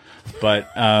knows? But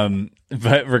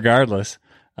regardless,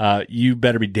 you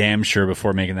better be damn sure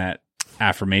before making that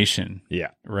affirmation.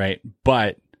 Yeah. Right?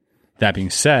 But that being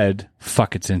said,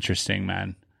 fuck, it's interesting,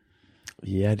 man.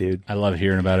 Yeah, dude. I love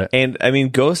hearing about it. And, I mean,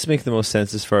 ghosts make the most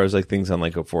sense as far as, like, things on,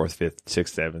 like, a 4th, 5th,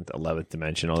 6th, 7th, 11th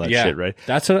dimension, all that shit, right?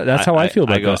 That's how I feel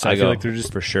about ghosts. I feel like they're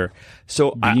just for sure.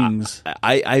 So, beings.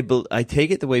 I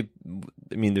take it the way...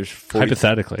 I mean,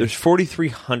 hypothetically, there's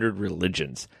 4,300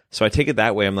 religions. So I take it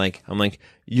that way. I'm like,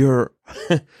 you're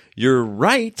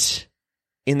right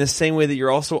in the same way that you're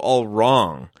also all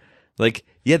wrong. Like,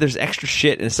 yeah, there's extra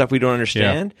shit and stuff we don't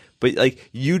understand, but like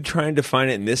you trying to find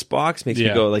it in this box makes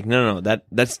me go like, no,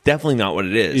 that's definitely not what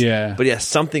it is. Yeah. But yeah,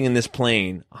 something in this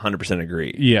plane, 100%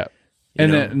 agree. Yeah.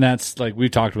 And that's like,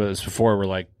 we've talked about this before. We're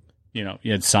like, you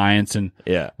had science and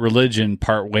religion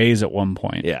part ways at one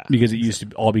point. Yeah. Because it used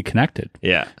to all be connected.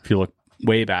 Yeah. If you look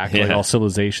way back, like all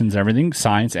civilizations, everything,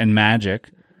 science and magic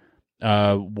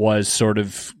was sort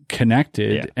of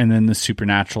connected. Yeah. And then the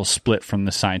supernatural split from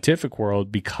the scientific world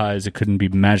because it couldn't be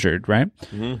measured, right?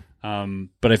 Mm-hmm.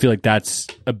 But I feel like that's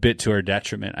a bit to our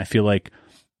detriment. I feel like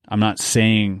I'm not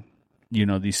saying,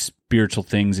 these spiritual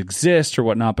things exist or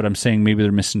whatnot, but I'm saying maybe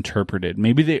they're misinterpreted.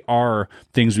 Maybe they are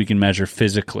things we can measure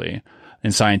physically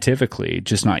and scientifically,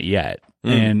 just not yet.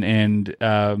 And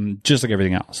just like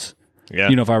everything else. Yeah.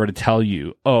 If I were to tell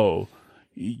you,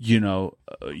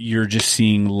 you're just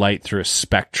seeing light through a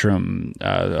spectrum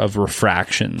of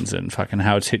refractions and fucking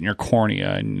how it's hitting your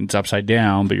cornea and it's upside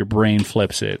down, but your brain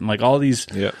flips it. And like all these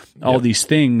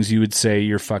things, you would say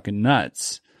you're fucking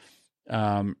nuts.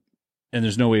 And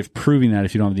there's no way of proving that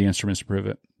if you don't have the instruments to prove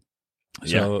it.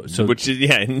 So which is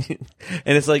and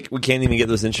it's like we can't even get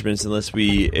those instruments unless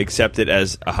we accept it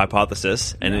as a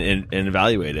hypothesis and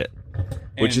evaluate it,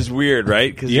 which is weird,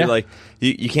 right? Because you're like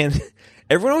you can't.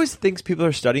 Everyone always thinks people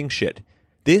are studying shit.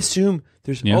 They assume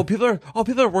there's people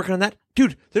are working on that,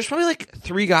 dude. There's probably like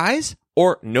 3 guys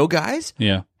or no guys,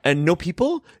 and no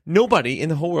people, nobody in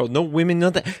the whole world, no women,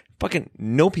 nothing. Fucking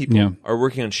no people are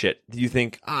working on shit. Do you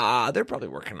think, they're probably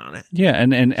working on it? Yeah,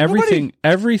 and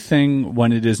everything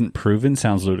when it isn't proven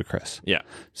sounds ludicrous. Yeah.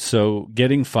 So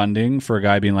getting funding for a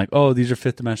guy being like, oh, these are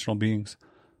 5th dimensional beings.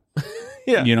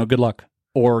 Good luck.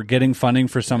 Or getting funding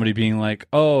for somebody being like,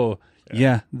 oh,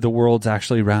 the world's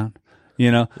actually round.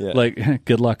 Like,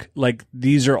 good luck. Like,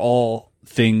 these are all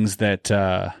things that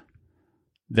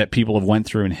that people have went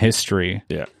through in history.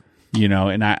 Yeah.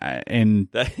 Nothing,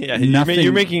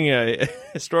 you're making a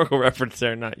historical reference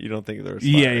there. You don't think there was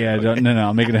no,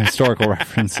 I'm making a historical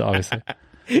reference, obviously.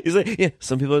 He's like,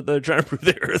 some people are trying to prove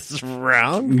the Earth's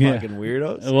round. Fucking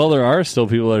weirdos. Well, there are still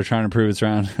people that are trying to prove it's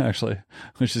round, actually,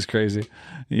 which is crazy.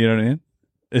 You know what I mean?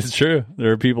 It's true.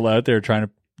 There are people out there trying to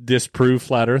disprove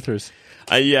flat earthers.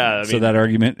 So that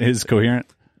argument is coherent.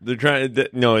 They're trying to.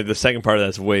 No, the second part of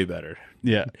that's way better.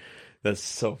 Yeah. That's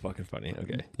so fucking funny.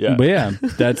 Okay. Yeah.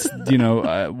 But that's,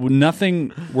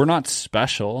 nothing, we're not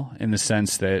special in the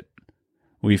sense that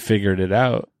we figured it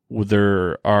out.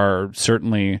 There are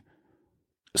certainly,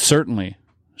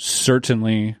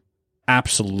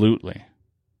 absolutely,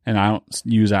 and I don't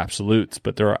use absolutes,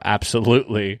 but there are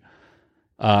absolutely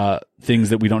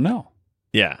things that we don't know.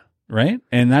 Yeah. Right?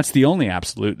 And that's the only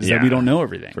absolute, is that we don't know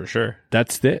everything. For sure.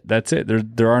 That's it.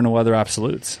 There are no other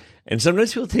absolutes. And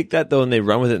sometimes people take that, though, and they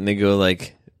run with it, and they go,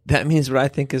 like, that means what I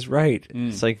think is right.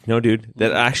 It's like, no, dude,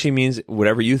 that actually means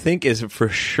whatever you think is for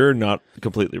sure not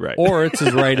completely right. Or it's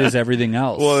as right as everything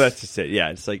else. Well, that's just it.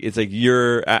 Yeah, it's like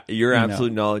your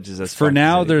absolute knowledge is as for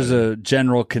now, there's a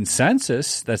general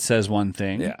consensus that says one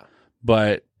thing,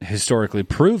 but historically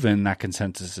proven, that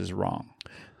consensus is wrong.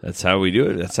 That's how we do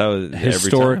it. That's how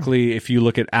Historically, if you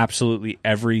look at absolutely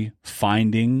every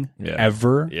finding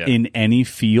ever in any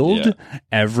field,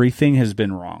 everything has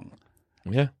been wrong.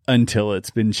 Yeah. Until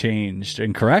it's been changed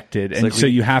and corrected. And so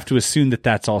you have to assume that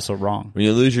that's also wrong. When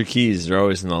you lose your keys, they're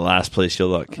always in the last place you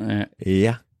look.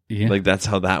 Yeah. Like, that's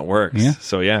how that works. Yeah.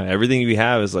 So, everything we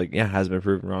have is like, hasn't been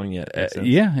proven wrong yet.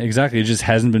 Yeah, exactly. It just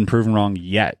hasn't been proven wrong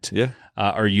yet. Yeah.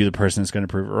 Are you the person that's going to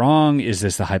prove it wrong? Is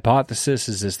this the hypothesis?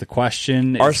 Is this the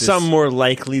question? Are some more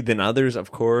likely than others,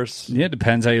 of course? Yeah, it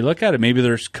depends how you look at it. Maybe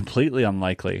they're completely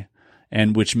unlikely,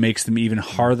 and which makes them even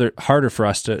harder for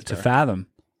us to fathom.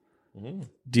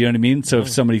 Do you know what I mean? So if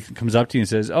somebody comes up to you and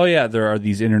says, oh yeah, there are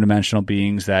these interdimensional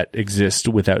beings that exist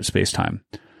without space-time,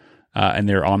 and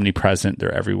they're omnipresent,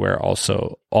 they're everywhere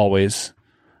also, always,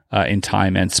 in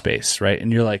time and space, right?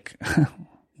 And you're like,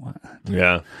 what?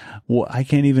 Yeah. Well, I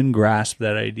can't even grasp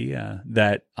that idea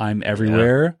that I'm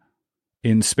everywhere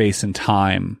in space and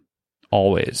time,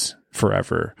 always,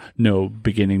 forever, no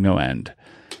beginning, no end.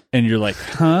 And you're like,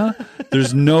 huh?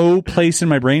 There's no place in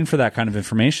my brain for that kind of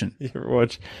information. You ever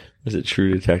watch, was it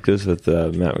True Detectives with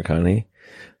Matt McConaughey?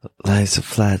 Life's a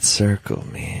flat circle,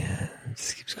 man. It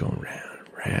just keeps going round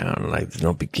and round. Like, there's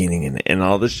no beginning and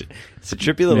all this shit. It's a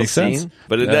trippy little Makes scene. sense.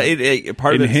 But it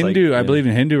part in of it's Hindu, like, I believe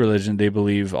in Hindu religion, they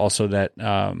believe also that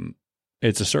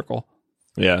it's a circle.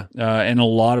 Yeah. And a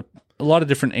lot of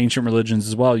different ancient religions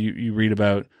as well. You read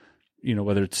about,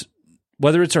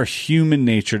 whether it's our human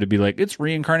nature to be like, it's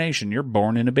reincarnation, you're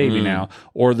born in a baby now,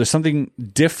 or there's something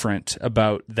different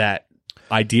about that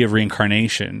idea of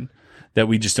reincarnation that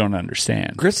we just don't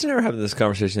understand. Chris and I were having this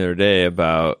conversation the other day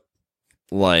about,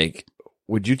 like,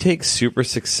 would you take super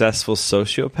successful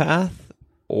sociopath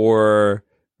or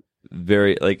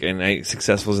very, like, and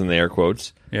successful is in the air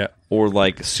quotes, or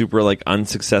like super like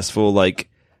unsuccessful, like,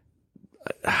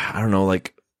 I don't know,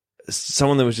 like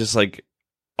someone that was just like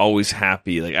always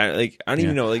happy, like I don't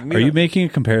even know, like, are you making a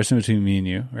comparison between me and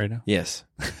you right now? Yes.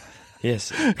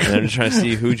 Yes. And I'm just trying to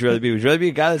see, who would you rather be? Would you rather be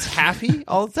a guy that's happy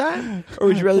all the time? Or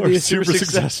would you rather be a super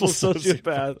successful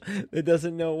sociopath that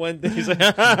doesn't know one thing? He's like,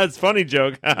 it's a funny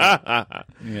joke.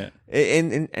 Yeah.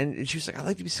 And she was like, I'd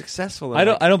like to be successful. I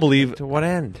don't believe. To what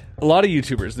end? A lot of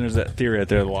YouTubers, and there's that theory out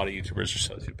there, a lot of YouTubers are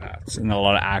sociopaths. And a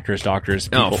lot of actors, doctors,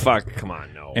 people. Oh, fuck. Come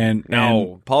on. No. And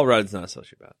Paul Rudd's not a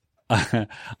sociopath.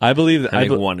 I believe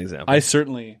that. One example. I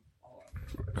certainly.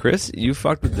 Chris, you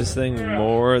fucked with this thing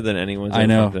more than anyone's. I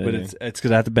know, but it's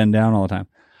because I have to bend down all the time.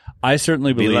 I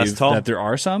certainly believe that there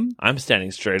are some. I'm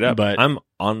standing straight up, but I'm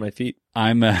on my feet.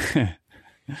 I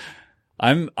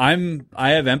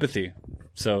have empathy,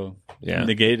 so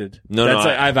negated. No,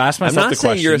 I've asked myself. I'm not the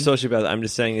saying question. you're a sociopath. I'm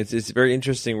just saying it's very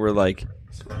interesting. We're like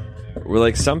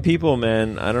some people,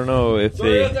 man. I don't know if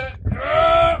they.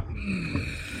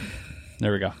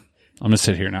 There we go. I'm gonna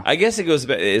sit here now. I guess it goes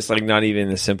back. It's like not even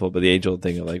as simple, but the age old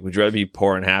thing of like, would you rather be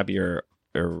poor and happy or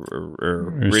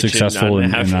rich successful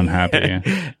and unhappy?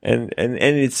 Yeah. and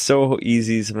it's so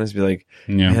easy sometimes to be like,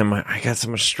 man, I got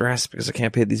so much stress because I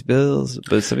can't pay these bills.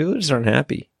 But some people just aren't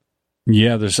happy.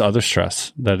 Yeah, there's other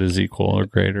stress that is equal or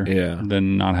greater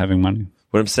than not having money.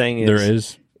 What I'm saying is, there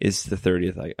is the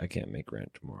 30th. I can't make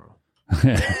rent tomorrow.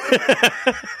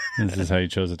 This is how you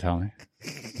chose to tell me.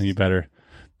 You better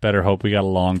hope we got a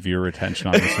long viewer retention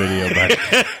on this video, but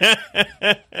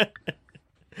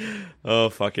oh,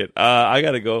 fuck it. I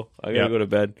gotta go. I gotta go to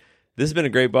bed. This has been a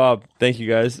great Bob. Thank you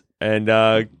guys. And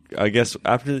I guess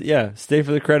after stay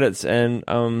for the credits. And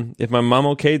if my mom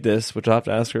okayed this, which I'll have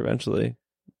to ask her eventually,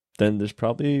 then there's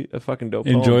probably a fucking dope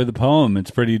poem. Enjoy the poem. It's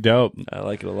pretty dope. I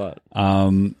like it a lot.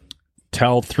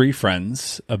 Tell 3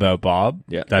 friends about Bob.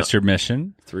 Yeah, that's your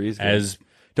mission. 3 is good.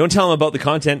 Don't tell them about the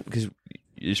content because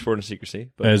you're supporting secrecy.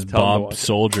 But as Bob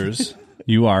soldiers,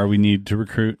 we need to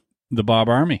recruit the Bob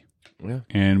Army. Yeah.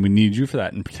 And we need you for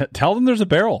that. And tell them there's a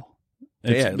barrel.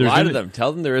 Lie to them.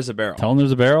 Tell them there is a barrel. Tell them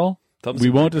there's a barrel.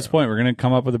 We won't disappoint. We're going to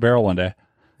come up with a barrel one day.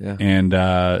 Yeah.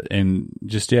 And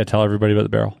just, tell everybody about the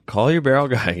barrel. Call your barrel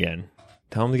guy again.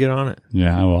 Tell him to get on it.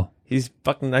 Yeah, I will. He's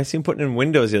fucking, I seen him putting in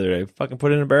windows the other day. Fucking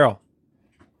put in a barrel.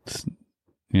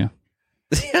 Yeah.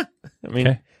 Yeah. I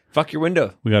mean, fuck your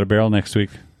window. We got a barrel next week.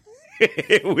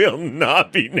 It will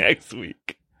not be next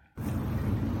week.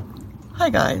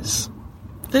 Hi guys,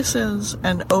 this is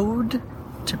an ode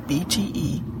to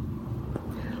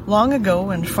BTE. Long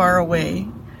ago and far away,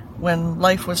 when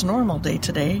life was normal day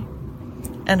to day,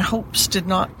 and hopes did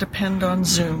not depend on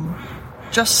Zoom,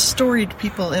 just storied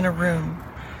people in a room,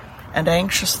 and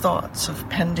anxious thoughts of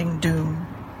pending doom,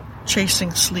 chasing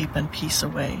sleep and peace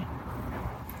away.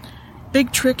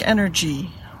 Big Trick Energy,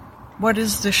 what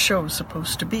is this show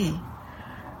supposed to be?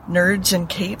 Nerds in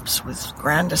capes with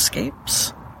grand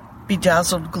escapes?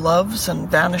 bedazzled gloves and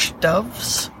vanished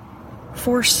doves,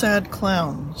 4 sad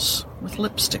clowns with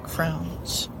lipstick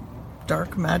frowns.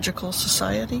 Dark magical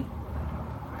society?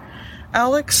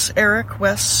 Alex, Eric,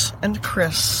 Wes, and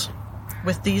Chris.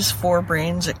 With these 4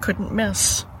 brains it couldn't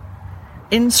miss.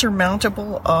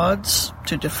 Insurmountable odds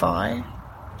to defy.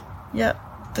 Yet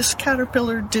this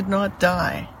caterpillar did not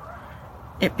die.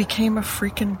 It became a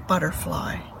freaking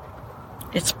butterfly,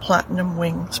 its platinum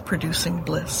wings producing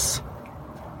bliss.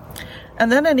 And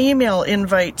then an email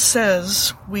invite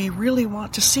says, "We really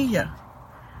want to see ya.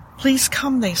 Please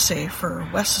come," they say, "for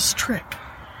Wes's trick."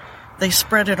 They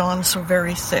spread it on so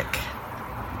very thick.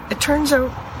 It turns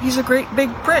out he's a great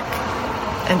big prick,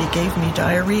 and he gave me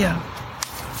diarrhea.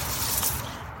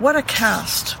 What a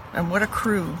cast, and what a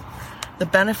crew. The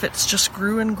benefits just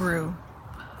grew and grew.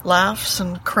 Laughs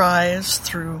and cries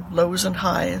through lows and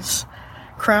highs.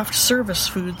 Craft service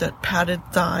food that padded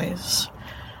thighs.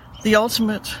 The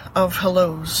ultimate of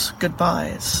hellos,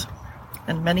 goodbyes,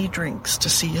 and many drinks to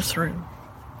see you through.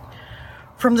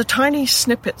 From the tiny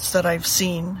snippets that I've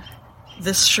seen,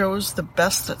 this show's the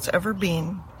best that's ever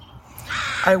been.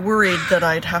 I worried that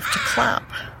I'd have to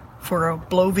clap for a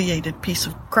bloviated piece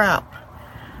of crap,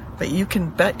 but you can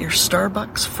bet your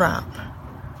Starbucks frap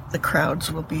the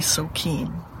crowds will be so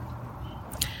keen.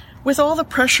 With all the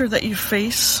pressure that you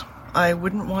face, I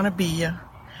wouldn't want to be ya.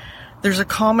 There's a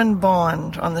common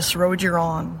bond on this road you're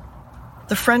on.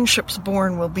 The friendships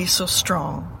born will be so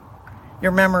strong.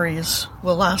 Your memories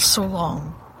will last so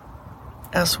long,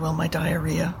 as will my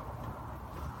diarrhea.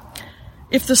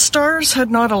 If the stars had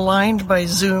not aligned by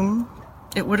Zoom,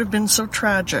 it would have been so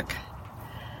tragic.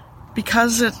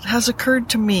 Because it has occurred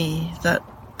to me that,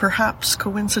 perhaps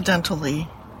coincidentally,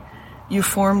 you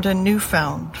formed a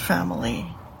newfound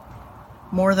family.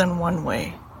 More than one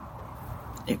way.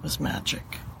 It was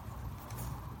magic.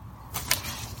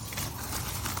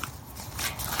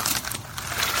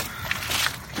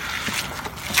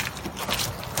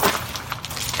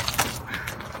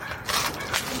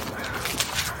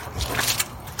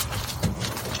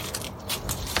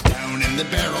 Down in the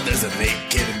barrel there's a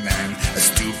naked man, a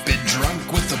stupid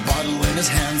drunk with a bottle in his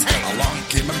hands. Along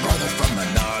came a brother from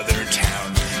another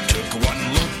town. Took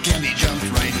one look and he jumped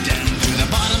right down to the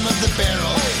bottom of the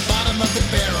barrel,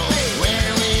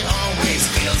 where we always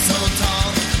feel so tall.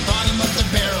 Bottom of the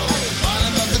barrel,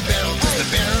 'cause the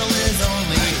barrel is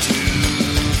only 2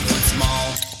 foot small.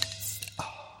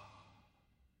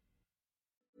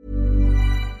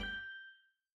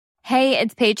 Hey,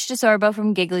 it's Paige DeSorbo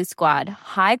from Giggly Squad.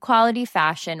 High quality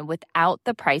fashion without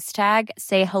the price tag.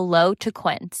 Say hello to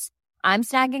Quince. I'm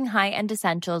snagging high-end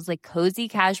essentials like cozy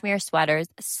cashmere sweaters,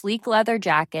 sleek leather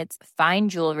jackets, fine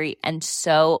jewelry, and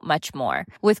so much more.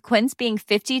 With Quince being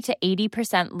 50 to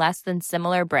 80% less than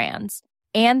similar brands.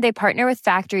 And they partner with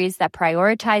factories that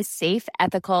prioritize safe,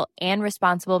 ethical, and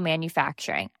responsible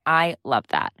manufacturing. I love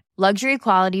that. Luxury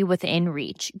quality within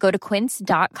reach. Go to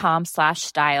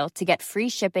quince.com/style to get free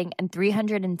shipping and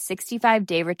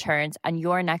 365-day returns on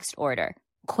your next order.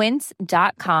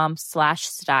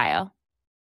 Quince.com/style.